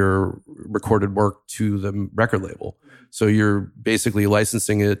ownership of your recorded work to the record label. So you're basically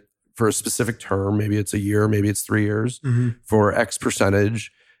licensing it for a specific term. Maybe it's a year, maybe it's 3 years for X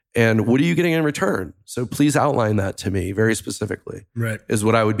percentage. And what are you getting in return? So please outline that to me very specifically. Right. Is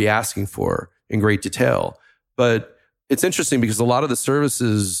what I would be asking for in great detail. But it's interesting because a lot of the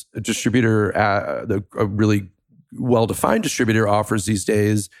services a distributor, a really well-defined distributor offers these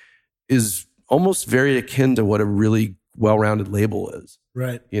days is almost very akin to what a really well-rounded label is.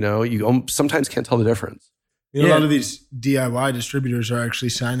 Right. You sometimes can't tell the difference. A lot of these DIY distributors are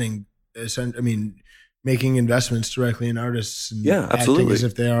actually making investments directly in artists and acting as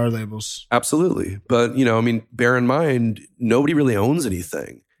if they are labels. Absolutely. But, bear in mind, nobody really owns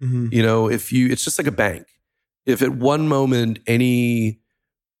anything. Mm-hmm. It's just like a bank. If at one moment any,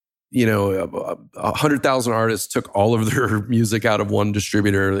 100,000 artists took all of their music out of one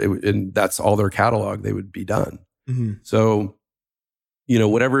distributor and that's all their catalog, they would be done. Mm-hmm. So,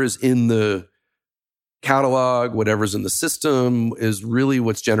 whatever is in the catalog, whatever's in the system is really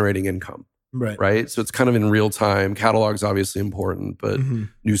what's generating income. Right. So it's kind of in real time. Catalog's obviously important, but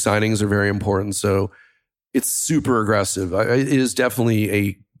new signings are very important. So it's super aggressive. It is definitely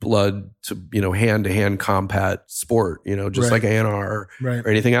a blood to, hand-to-hand combat sport, just like A&R or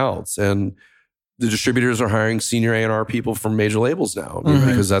anything else. And the distributors are hiring senior A&R people from major labels now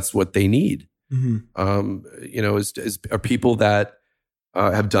because that's what they need. Are people that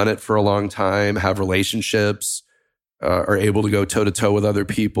have done it for a long time, have relationships, are able to go toe-to-toe with other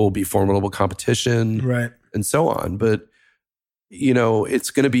people, be formidable competition, and so on. But,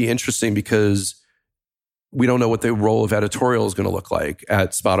 it's going to be interesting because we don't know what the role of editorial is going to look like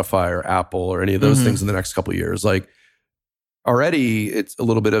at Spotify or Apple or any of those things in the next couple of years. Like already it's a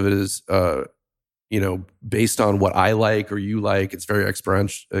little bit of it is, based on what I like or you like, it's very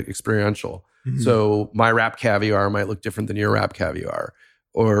experiential. Mm-hmm. So my Rap Caviar might look different than your Rap Caviar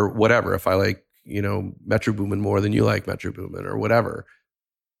or whatever. If I like, Metro Boomin more than you like Metro Boomin or whatever,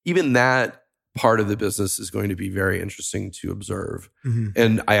 even that part of the business is going to be very interesting to observe.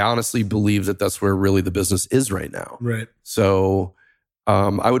 And I honestly believe that that's where really the business is right now. Right. So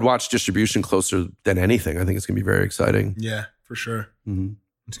I would watch distribution closer than anything. I think it's going to be very exciting. Yeah, for sure.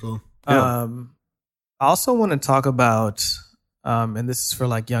 That's cool. Yeah. I also want to talk about, and this is for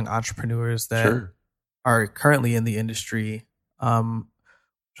like young entrepreneurs that are currently in the industry.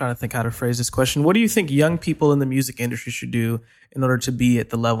 Trying to think how to phrase this question. What do you think young people in the music industry should do in order to be at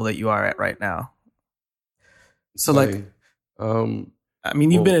the level that you are at right now? So you've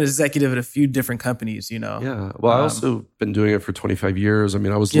been an executive at a few different companies, Yeah. Well, I also been doing it for 25 years. I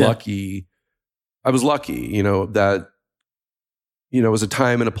was lucky. I was lucky, that, it was a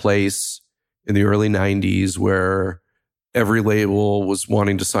time and a place in the early 90s where every label was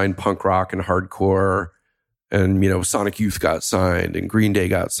wanting to sign punk rock and hardcore. And, Sonic Youth got signed and Green Day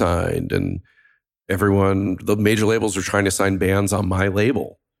got signed and the major labels were trying to sign bands on my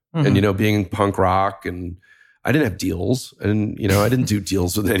label. And, being punk rock and I didn't have deals and, I didn't do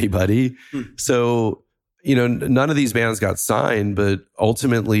deals with anybody. So, none of these bands got signed, but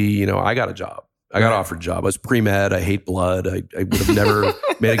ultimately, I got a job. I got offered a job. I was pre-med. I hate blood. I would have never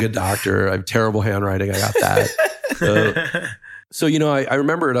made a good doctor. I have terrible handwriting. I got that. So, I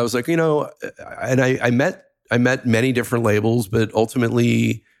remember it. I was like, and I met many different labels, but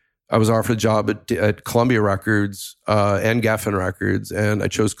ultimately I was offered a job at Columbia Records and Geffen Records, and I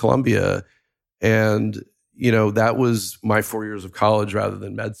chose Columbia. And, that was my 4 years of college rather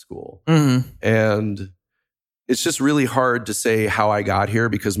than med school. And it's just really hard to say how I got here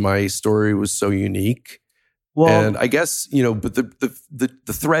because my story was so unique. Well, and I guess, but the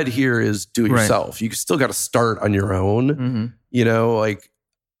thread here is do it yourself. You still got to start on your own.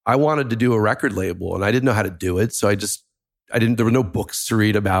 I wanted to do a record label and I didn't know how to do it. So there were no books to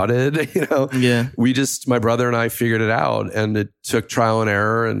read about it. Yeah. My brother and I figured it out, and it took trial and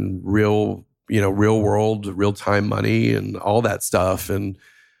error and real world, real time money and all that stuff. And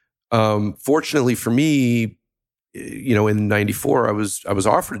fortunately for me, in 94, I was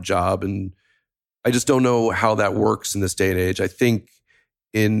offered a job, and I just don't know how that works in this day and age. I think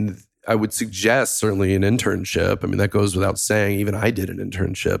I would suggest certainly an internship. I mean, that goes without saying. Even I did an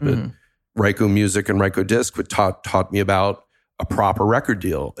internship at Ryko Music and Ryko Disc, which taught me about a proper record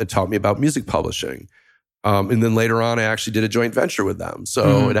deal. It taught me about music publishing. And then later on, I actually did a joint venture with them.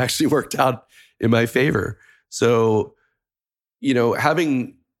 So it actually worked out in my favor. So,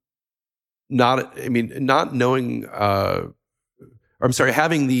 having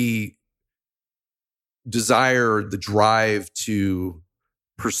having the desire, the drive to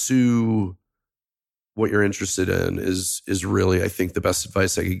pursue what you're interested in is really, I think, the best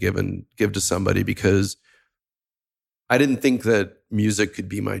advice I could give to somebody, because I didn't think that music could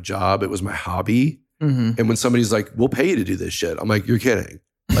be my job. It was my hobby. And when somebody's like, "We'll pay you to do this shit," I'm like, "You're kidding.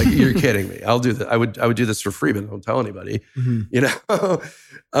 Like, you're kidding me. I'll do that. I would do this for free, but don't tell anybody."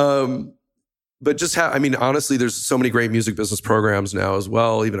 But just honestly, there's so many great music business programs now as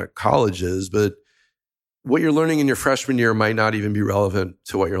well, even at colleges. But what you're learning in your freshman year might not even be relevant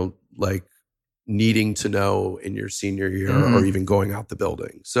to what you're like needing to know in your senior year or even going out the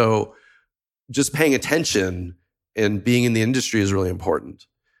building. So just paying attention and being in the industry is really important.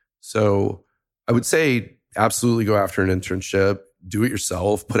 So I would say absolutely go after an internship, do it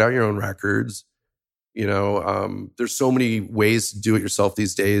yourself, put out your own records. There's so many ways to do it yourself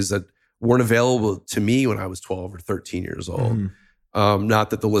these days that weren't available to me when I was 12 or 13 years old. Not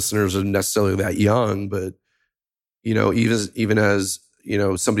that the listeners are necessarily that young, but, even as,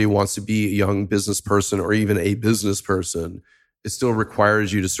 somebody who wants to be a young business person or even a business person, it still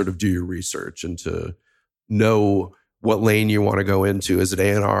requires you to sort of do your research and to know what lane you want to go into. Is it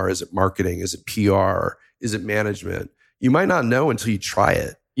A&R? Is it marketing? Is it PR? Is it management? You might not know until you try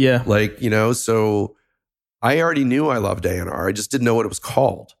it. Yeah. So I already knew I loved A&R. I just didn't know what it was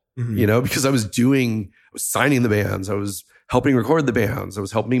called, because I was signing the bands. I was helping record the bands. I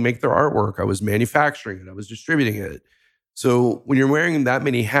was helping make their artwork. I was manufacturing it. I was distributing it. So when you're wearing that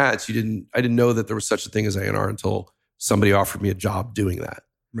many hats, I didn't know that there was such a thing as A&R until somebody offered me a job doing that.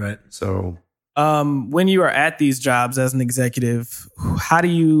 Right. So when you are at these jobs as an executive, how do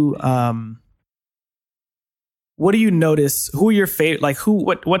you what do you notice? Who are your favorite? Like,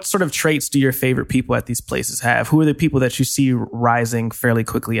 what sort of traits do your favorite people at these places have? Who are the people that you see rising fairly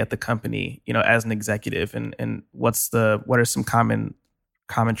quickly at the company, as an executive, and what are some common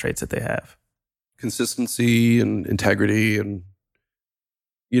traits that they have? Consistency and integrity, and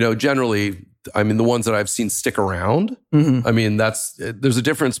generally, the ones that I've seen stick around. There's a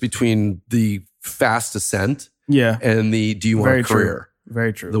difference between the fast ascent, and the do you want a career. True.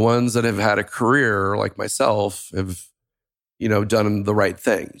 Very true. The ones that have had a career like myself have, done the right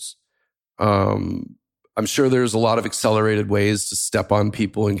things. I'm sure there's a lot of accelerated ways to step on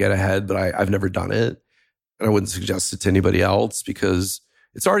people and get ahead, but I've never done it. And I wouldn't suggest it to anybody else because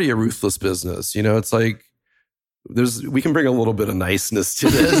it's already a ruthless business. It's like we can bring a little bit of niceness to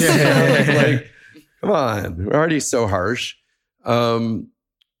this. Come on, we're already so harsh.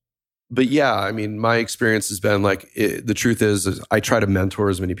 But yeah, my experience has been the truth is I try to mentor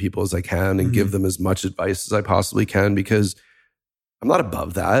as many people as I can and give them as much advice as I possibly can, because I'm not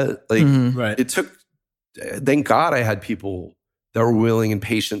above that. Right. It took, thank God I had people that were willing and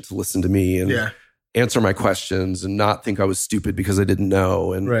patient to listen to me and answer my questions and not think I was stupid because I didn't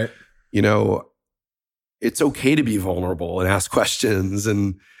know. And, it's okay to be vulnerable and ask questions.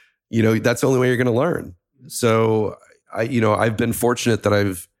 And, that's the only way you're going to learn. So I've been fortunate that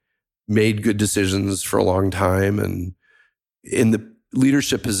I've made good decisions for a long time. And in the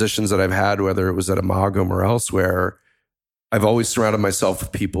leadership positions that I've had, whether it was at Amagum or elsewhere, I've always surrounded myself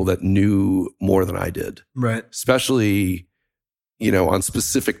with people that knew more than I did. Right. Especially, on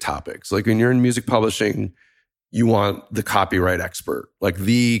specific topics. Like when you're in music publishing, you want the copyright expert. Like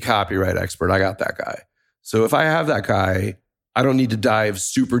the copyright expert, I got that guy. So if I have that guy, I don't need to dive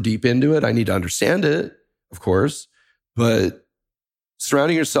super deep into it. I need to understand it, of course. But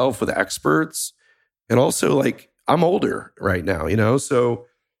surrounding yourself with experts, and also I'm older right now, so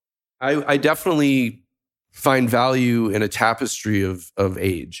I definitely find value in a tapestry of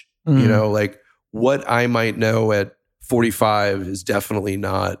age. What I might know at 45 is definitely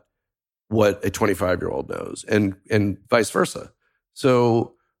not what a 25-year-old knows, and vice versa.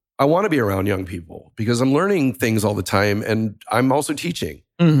 So I want to be around young people because I'm learning things all the time, and I'm also teaching.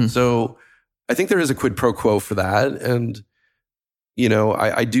 So I think there is a quid pro quo for that, and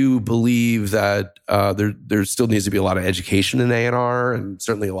I do believe that there still needs to be a lot of education in A&R and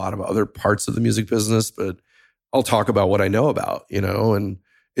certainly a lot of other parts of the music business, but I'll talk about what I know about, and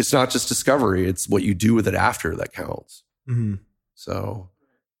it's not just discovery, it's what you do with it after that counts. Mm-hmm. So.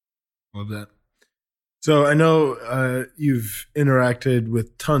 Love that. So I know you've interacted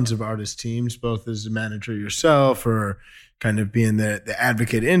with tons of artist teams, both as a manager yourself or kind of being the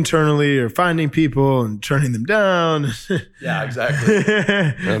advocate internally or finding people and turning them down. Yeah, exactly.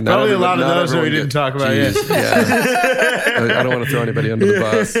 Probably a lot of those that we didn't talk about yet. Yeah. I don't want to throw anybody under the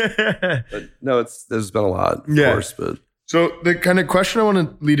bus. But no, there's been a lot, of course. But so the kind of question I want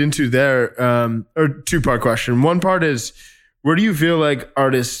to lead into there, or two-part question. One part is, where do you feel like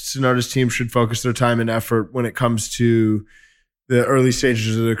artists and artist teams should focus their time and effort when it comes to the early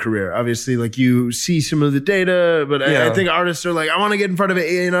stages of their career? Obviously, like you see some of the data, but I think artists are like, I want to get in front of an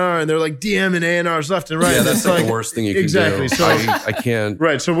A&R, and they're like DMing A&Rs left and right. Yeah, that's like the worst thing you can do. Exactly. So I can't.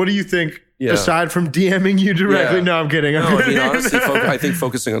 Right. So what do you think, aside from DMing you directly? Yeah. No, I'm kidding. No, I mean, honestly, I think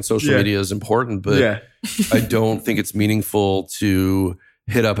focusing on social media is important, but I don't think it's meaningful to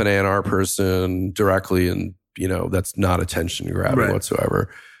hit up an A&R person directly, and that's not attention grabbing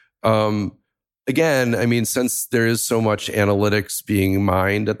whatsoever. Again, I mean, since there is so much analytics being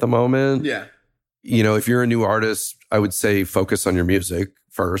mined at the moment, if you're a new artist, I would say focus on your music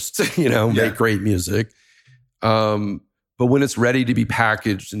first, make great music. But when it's ready to be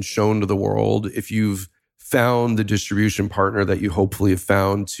packaged and shown to the world, if you've found the distribution partner that you hopefully have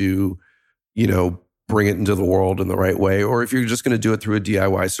found to, bring it into the world in the right way, or if you're just going to do it through a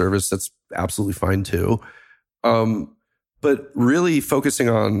DIY service, that's absolutely fine too. But really focusing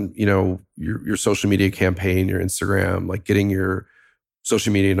on, your social media campaign, your Instagram, like getting your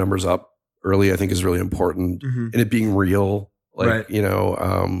social media numbers up early, I think is really important. Mm-hmm. And it being real, like,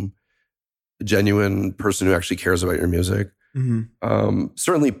 a genuine person who actually cares about your music. Mm-hmm.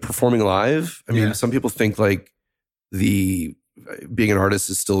 Certainly performing live. I mean, some people think like being an artist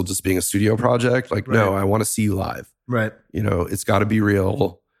is still just being a studio project. Like, no, I want to see you live. Right. It's got to be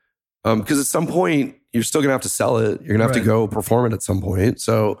real. Because at some point, you're still going to have to sell it. You're going to have to go perform it at some point.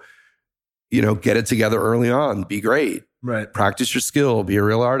 So, get it together early on. Be great. Right. Practice your skill. Be a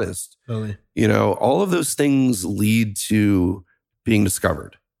real artist. Totally. All of those things lead to being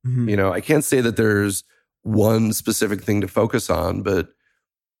discovered. Mm-hmm. I can't say that there's one specific thing to focus on, but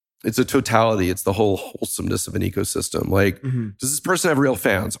it's a totality. It's the whole wholesomeness of an ecosystem. Like, does this person have real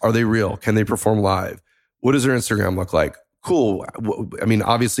fans? Are they real? Can they perform live? What does their Instagram look like? Cool. I mean,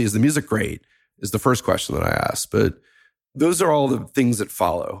 obviously, is the music great? Is the first question that I ask. But those are all the things that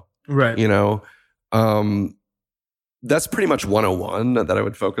follow. Right. That's pretty much 101 that I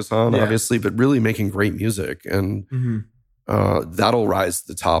would focus on, obviously, but really making great music. And that'll rise to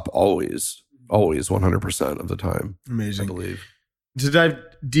the top always 100% of the time. Amazing. I believe. To dive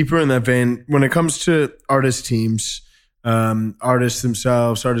deeper in that vein, when it comes to artist teams, artists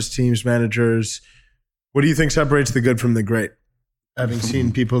themselves, artist teams, managers, what do you think separates the good from the great? Having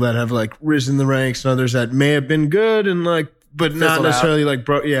seen people that have like risen the ranks and others that may have been good and like, but not necessarily like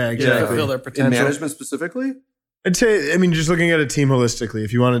broke. Yeah, exactly. Feel their potential. In management specifically? I'd say, I mean, just looking at a team holistically,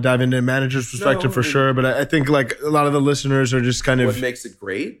 if you want to dive into a manager's perspective for sure. But I think like a lot of the listeners are just kind of. What makes it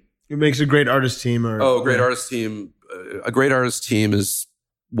great? It makes a great artist team. Artist team. A great artist team is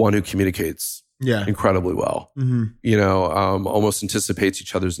one who communicates incredibly well. Mm-hmm. Almost anticipates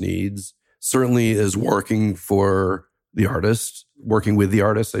each other's needs. Certainly is working with the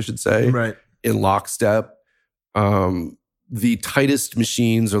artist, I should say, right, in lockstep. The tightest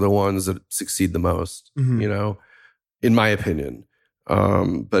machines are the ones that succeed the most, in my opinion.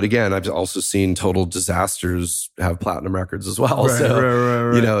 But again, I've also seen total disasters have platinum records as well. Right,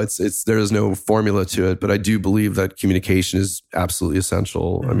 so, it's there is no formula to it, but I do believe that communication is absolutely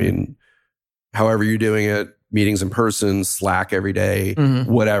essential. I mean, however you're doing it, meetings in person, Slack every day,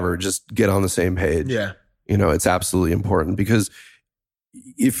 whatever, just get on the same page. Yeah. It's absolutely important because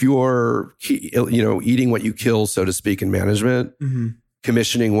if you're, eating what you kill, so to speak, in management,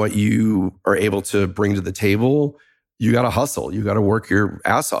 commissioning what you are able to bring to the table, you got to hustle. You got to work your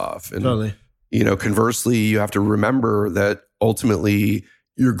ass off. And, totally. Conversely, you have to remember that ultimately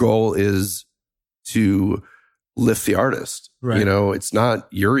your goal is to lift the artist. Right. It's not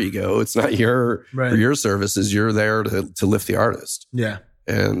your ego. It's not for your services. You're there to lift the artist. Yeah.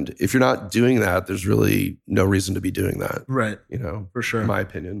 And if you're not doing that, there's really no reason to be doing that. Right. For sure. In my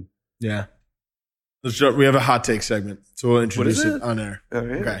opinion. Yeah. We have a hot take segment. So we'll introduce it on air. Oh,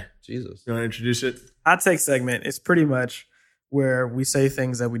 yeah. Okay. Jesus. You want to introduce it? Hot take segment is pretty much where we say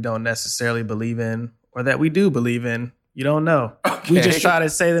things that we don't necessarily believe in or that we do believe in. You don't know. Okay. We just try to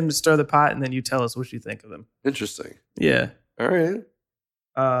say them to stir the pot and then you tell us what you think of them. Interesting. Yeah. All right.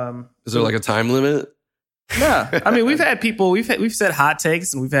 Um, Is there like a time limit? Yeah, I mean, we've had people. We've said hot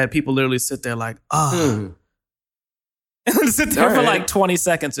takes, and we've had people literally sit there like, and sit there for like 20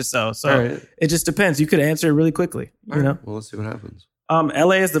 seconds or so. So it just depends. You could answer it really quickly. You know. Well, let's see what happens.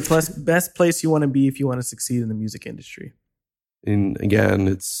 LA is the best place you want to be if you want to succeed in the music industry. And again,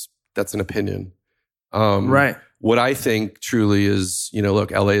 that's an opinion. Right. What I think truly is,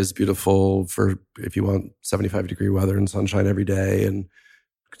 look, LA is beautiful for if you want 75-degree weather and sunshine every day, and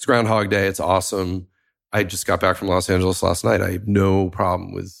it's Groundhog Day. It's awesome. I just got back from Los Angeles last night. I have no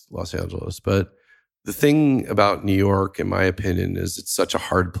problem with Los Angeles. But the thing about New York, in my opinion, is it's such a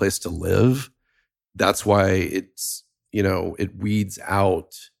hard place to live. That's why it's, it weeds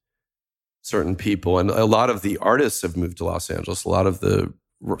out certain people. And a lot of the artists have moved to Los Angeles. A lot of the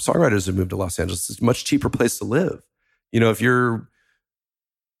songwriters have moved to Los Angeles. It's a much cheaper place to live. If you're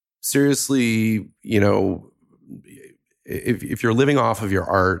seriously, if you're living off of your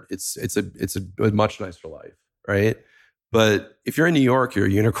art, it's a much nicer life, right? But if you're in New York, you're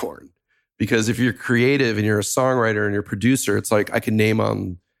a unicorn, because if you're creative and you're a songwriter and you're a producer, it's like I could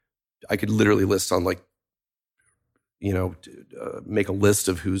literally list on make a list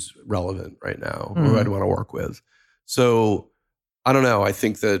of who's relevant right now, who I'd want to work with. So I don't know. I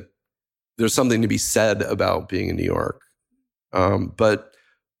think that there's something to be said about being in New York, but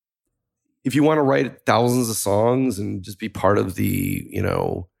if you want to write thousands of songs and just be part of the,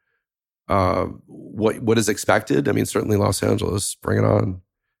 what is expected, I mean, certainly Los Angeles, bring it on.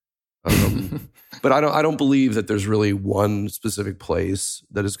 But I don't believe that there's really one specific place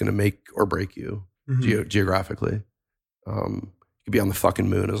that is going to make or break you geographically. You could be on the fucking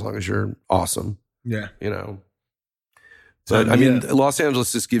moon as long as you're awesome. Yeah, But I mean, Los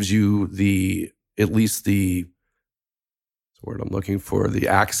Angeles just gives you at least the word I'm looking for, the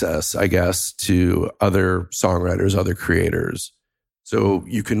access, I guess, to other songwriters, other creators. So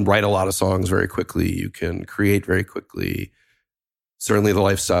you can write a lot of songs very quickly. You can create very quickly. Certainly the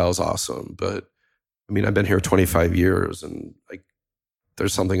lifestyle is awesome. But I mean, I've been here 25 years, and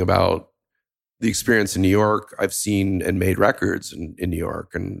there's something about the experience in New York. I've seen and made records in New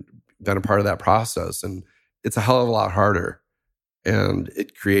York and been a part of that process. And it's a hell of a lot harder. And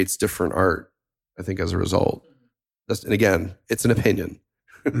it creates different art, I think, as a result. And again, it's an opinion.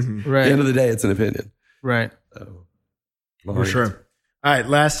 Right. At the end of the day, it's an opinion. Right. For sure. All right,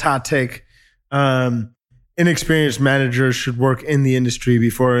 last hot take. Inexperienced managers should work in the industry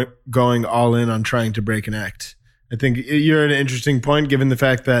before going all in on trying to break an act. I think you're at an interesting point, given the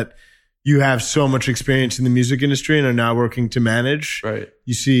fact that you have so much experience in the music industry and are now working to manage. Right.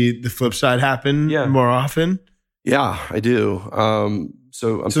 You see the flip side happen more often. Yeah, I do.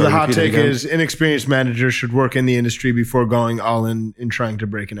 So the hot take is inexperienced managers should work in the industry before going all in trying to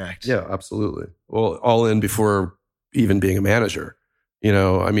break an act. Yeah, absolutely. Well, all in before even being a manager.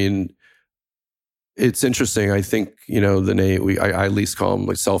 I mean, it's interesting. I think, the name, I at least call them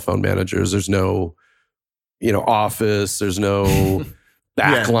like cell phone managers. There's no, office. There's no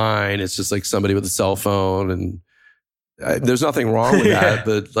backline. It's just like somebody with a cell phone. And there's nothing wrong with that,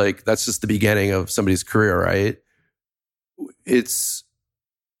 but that's just the beginning of somebody's career, right? It's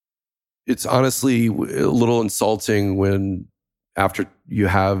honestly a little insulting when, after you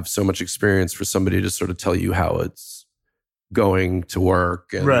have so much experience, for somebody to sort of tell you how it's going to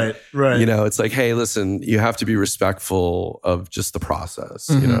work. And, right. It's like, hey, listen, you have to be respectful of just the process,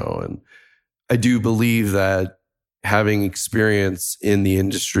 and I do believe that having experience in the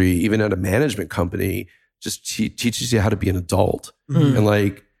industry, even at a management company, just teaches you how to be an adult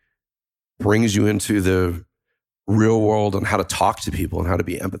and brings you into the real world and how to talk to people and how to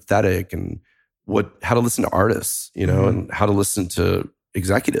be empathetic and how to listen to artists, and how to listen to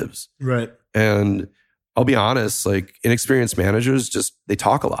executives. Right. And I'll be honest, inexperienced managers they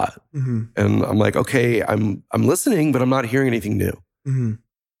talk a lot. And I'm like, okay, I'm listening, but I'm not hearing anything new.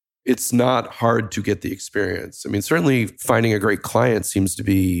 It's not hard to get the experience. I mean, certainly finding a great client seems to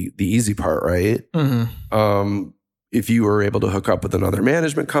be the easy part, right? If you were able to hook up with another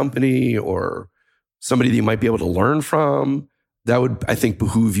management company or somebody that you might be able to learn from, that would, I think,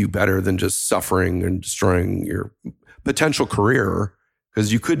 behoove you better than just suffering and destroying your potential career,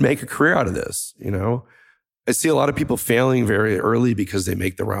 because you could make a career out of this. I see a lot of people failing very early because they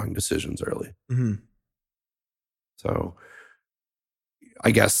make the wrong decisions early. So I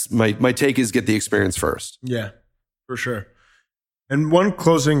guess my take is get the experience first. Yeah, for sure. And one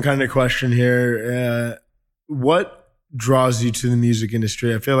closing kind of question here. What draws you to the music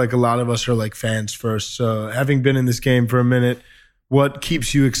industry? I feel like a lot of us are fans first. So having been in this game for a minute, what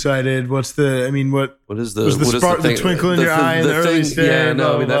keeps you excited? What is the spark, the twinkle in your eye in the early stage? Yeah,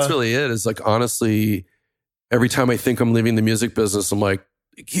 no, I mean, that's really it. It's honestly, every time I think I'm leaving the music business, I'm like,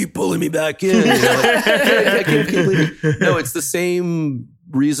 keep pulling me back in. You know, like, I can't keep leaving. No, it's the same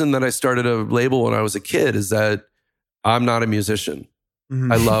reason that I started a label when I was a kid, is that I'm not a musician.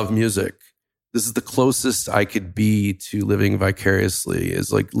 I love music. This is the closest I could be to living vicariously,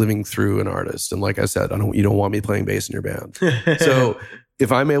 is like living through an artist. And like I said, you don't want me playing bass in your band. So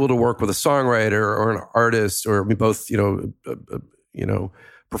if I'm able to work with a songwriter or an artist, or both,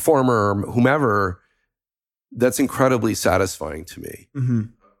 performer or whomever, that's incredibly satisfying to me.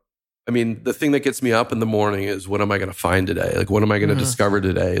 I mean, the thing that gets me up in the morning is, what am I going to find today? Like, what am I going to discover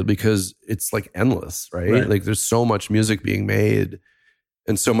today? Because it's like endless, right? Like, there's so much music being made,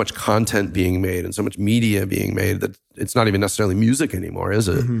 and so much content being made, and so much media being made, that it's not even necessarily music anymore, is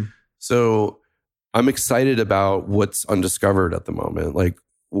it? So I'm excited about what's undiscovered at the moment. Like,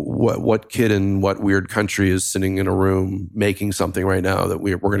 what kid in what weird country is sitting in a room making something right now that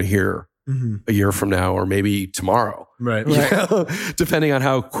we're going to hear a year from now, or maybe tomorrow, right? You know, depending on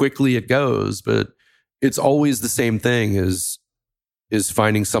how quickly it goes. But it's always the same thing: is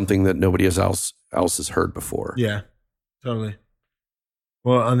finding something that nobody else has heard before. Yeah, totally.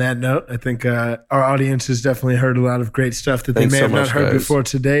 Well, on that note, I think our audience has definitely heard a lot of great stuff that they may have not heard before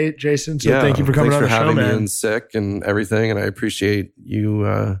today, Jason. So thank you for coming on the show, man. Thanks for having me and Sick and everything. And I appreciate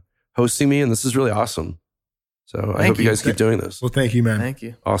you hosting me. And this is really awesome. So I hope you guys keep doing this. Well, thank you, man. Thank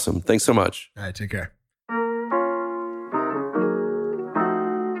you. Awesome. Thanks so much. All right, take care.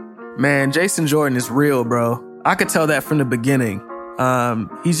 Man, Jason Jordan is real, bro. I could tell that from the beginning.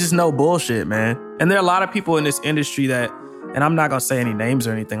 He's just no bullshit, man. And there are a lot of people in this industry that, and I'm not going to say any names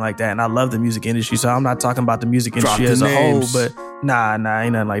or anything like that. And I love the music industry, so I'm not talking about the music industry as a whole. But nah,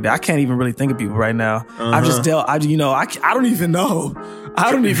 ain't nothing like that. I can't even really think of people right now. I've just dealt, I don't even know. I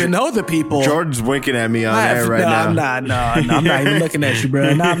don't even know the people. Jordan's winking at me on air right now. I'm not even looking at you,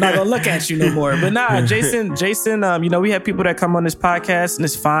 bro. Nah, I'm not going to look at you no more. But nah, Jason, we have people that come on this podcast, and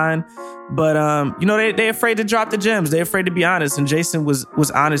it's fine. But, they're afraid to drop the gems. They're afraid to be honest. And Jason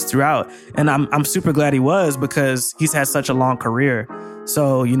was honest throughout. And I'm super glad he was, because he's had such a long career.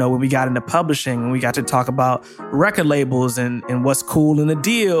 So, when we got into publishing and we got to talk about record labels and what's cool in a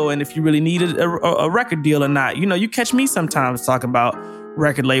deal, and if you really needed a record deal or not, you catch me sometimes talking about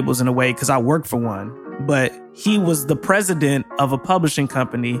record labels in a way, because I work for one. But he was the president of a publishing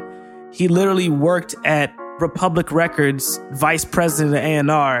company. He literally worked at Republic Records, vice president of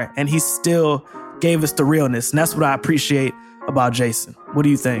A&R, and he still gave us the realness. And that's what I appreciate about Jason. What do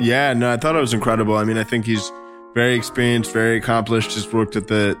you think? Yeah, no, I thought it was incredible. I mean, I think he's very experienced, very accomplished, just worked at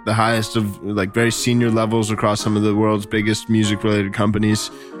the highest of like very senior levels across some of the world's biggest music related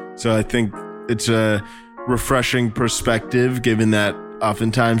companies. So I think it's a refreshing perspective, given that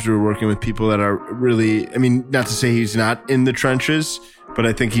oftentimes we're working with people that are really, I mean, not to say he's not in the trenches, but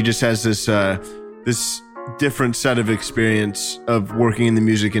I think he just has this different set of experience of working in the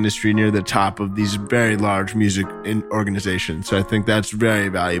music industry near the top of these very large music organizations. So I think that's very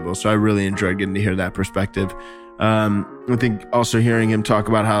valuable. So I really enjoyed getting to hear that perspective. I think also hearing him talk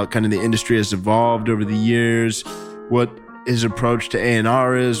about how kind of the industry has evolved over the years, what his approach to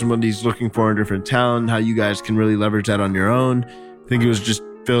A&R is, and what he's looking for in different talent, how you guys can really leverage that on your own. I think it was just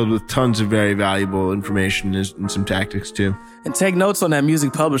filled with tons of very valuable information and some tactics too. And take notes on that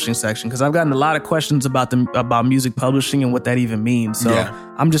music publishing section, because I've gotten a lot of questions about music publishing and what that even means. So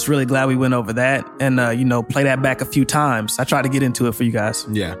I'm just really glad we went over that and, play that back a few times. I tried to get into it for you guys.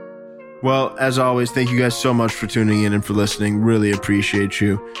 Yeah. Well, as always, thank you guys so much for tuning in and for listening. Really appreciate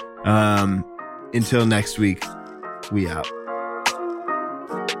you. Until next week, we out.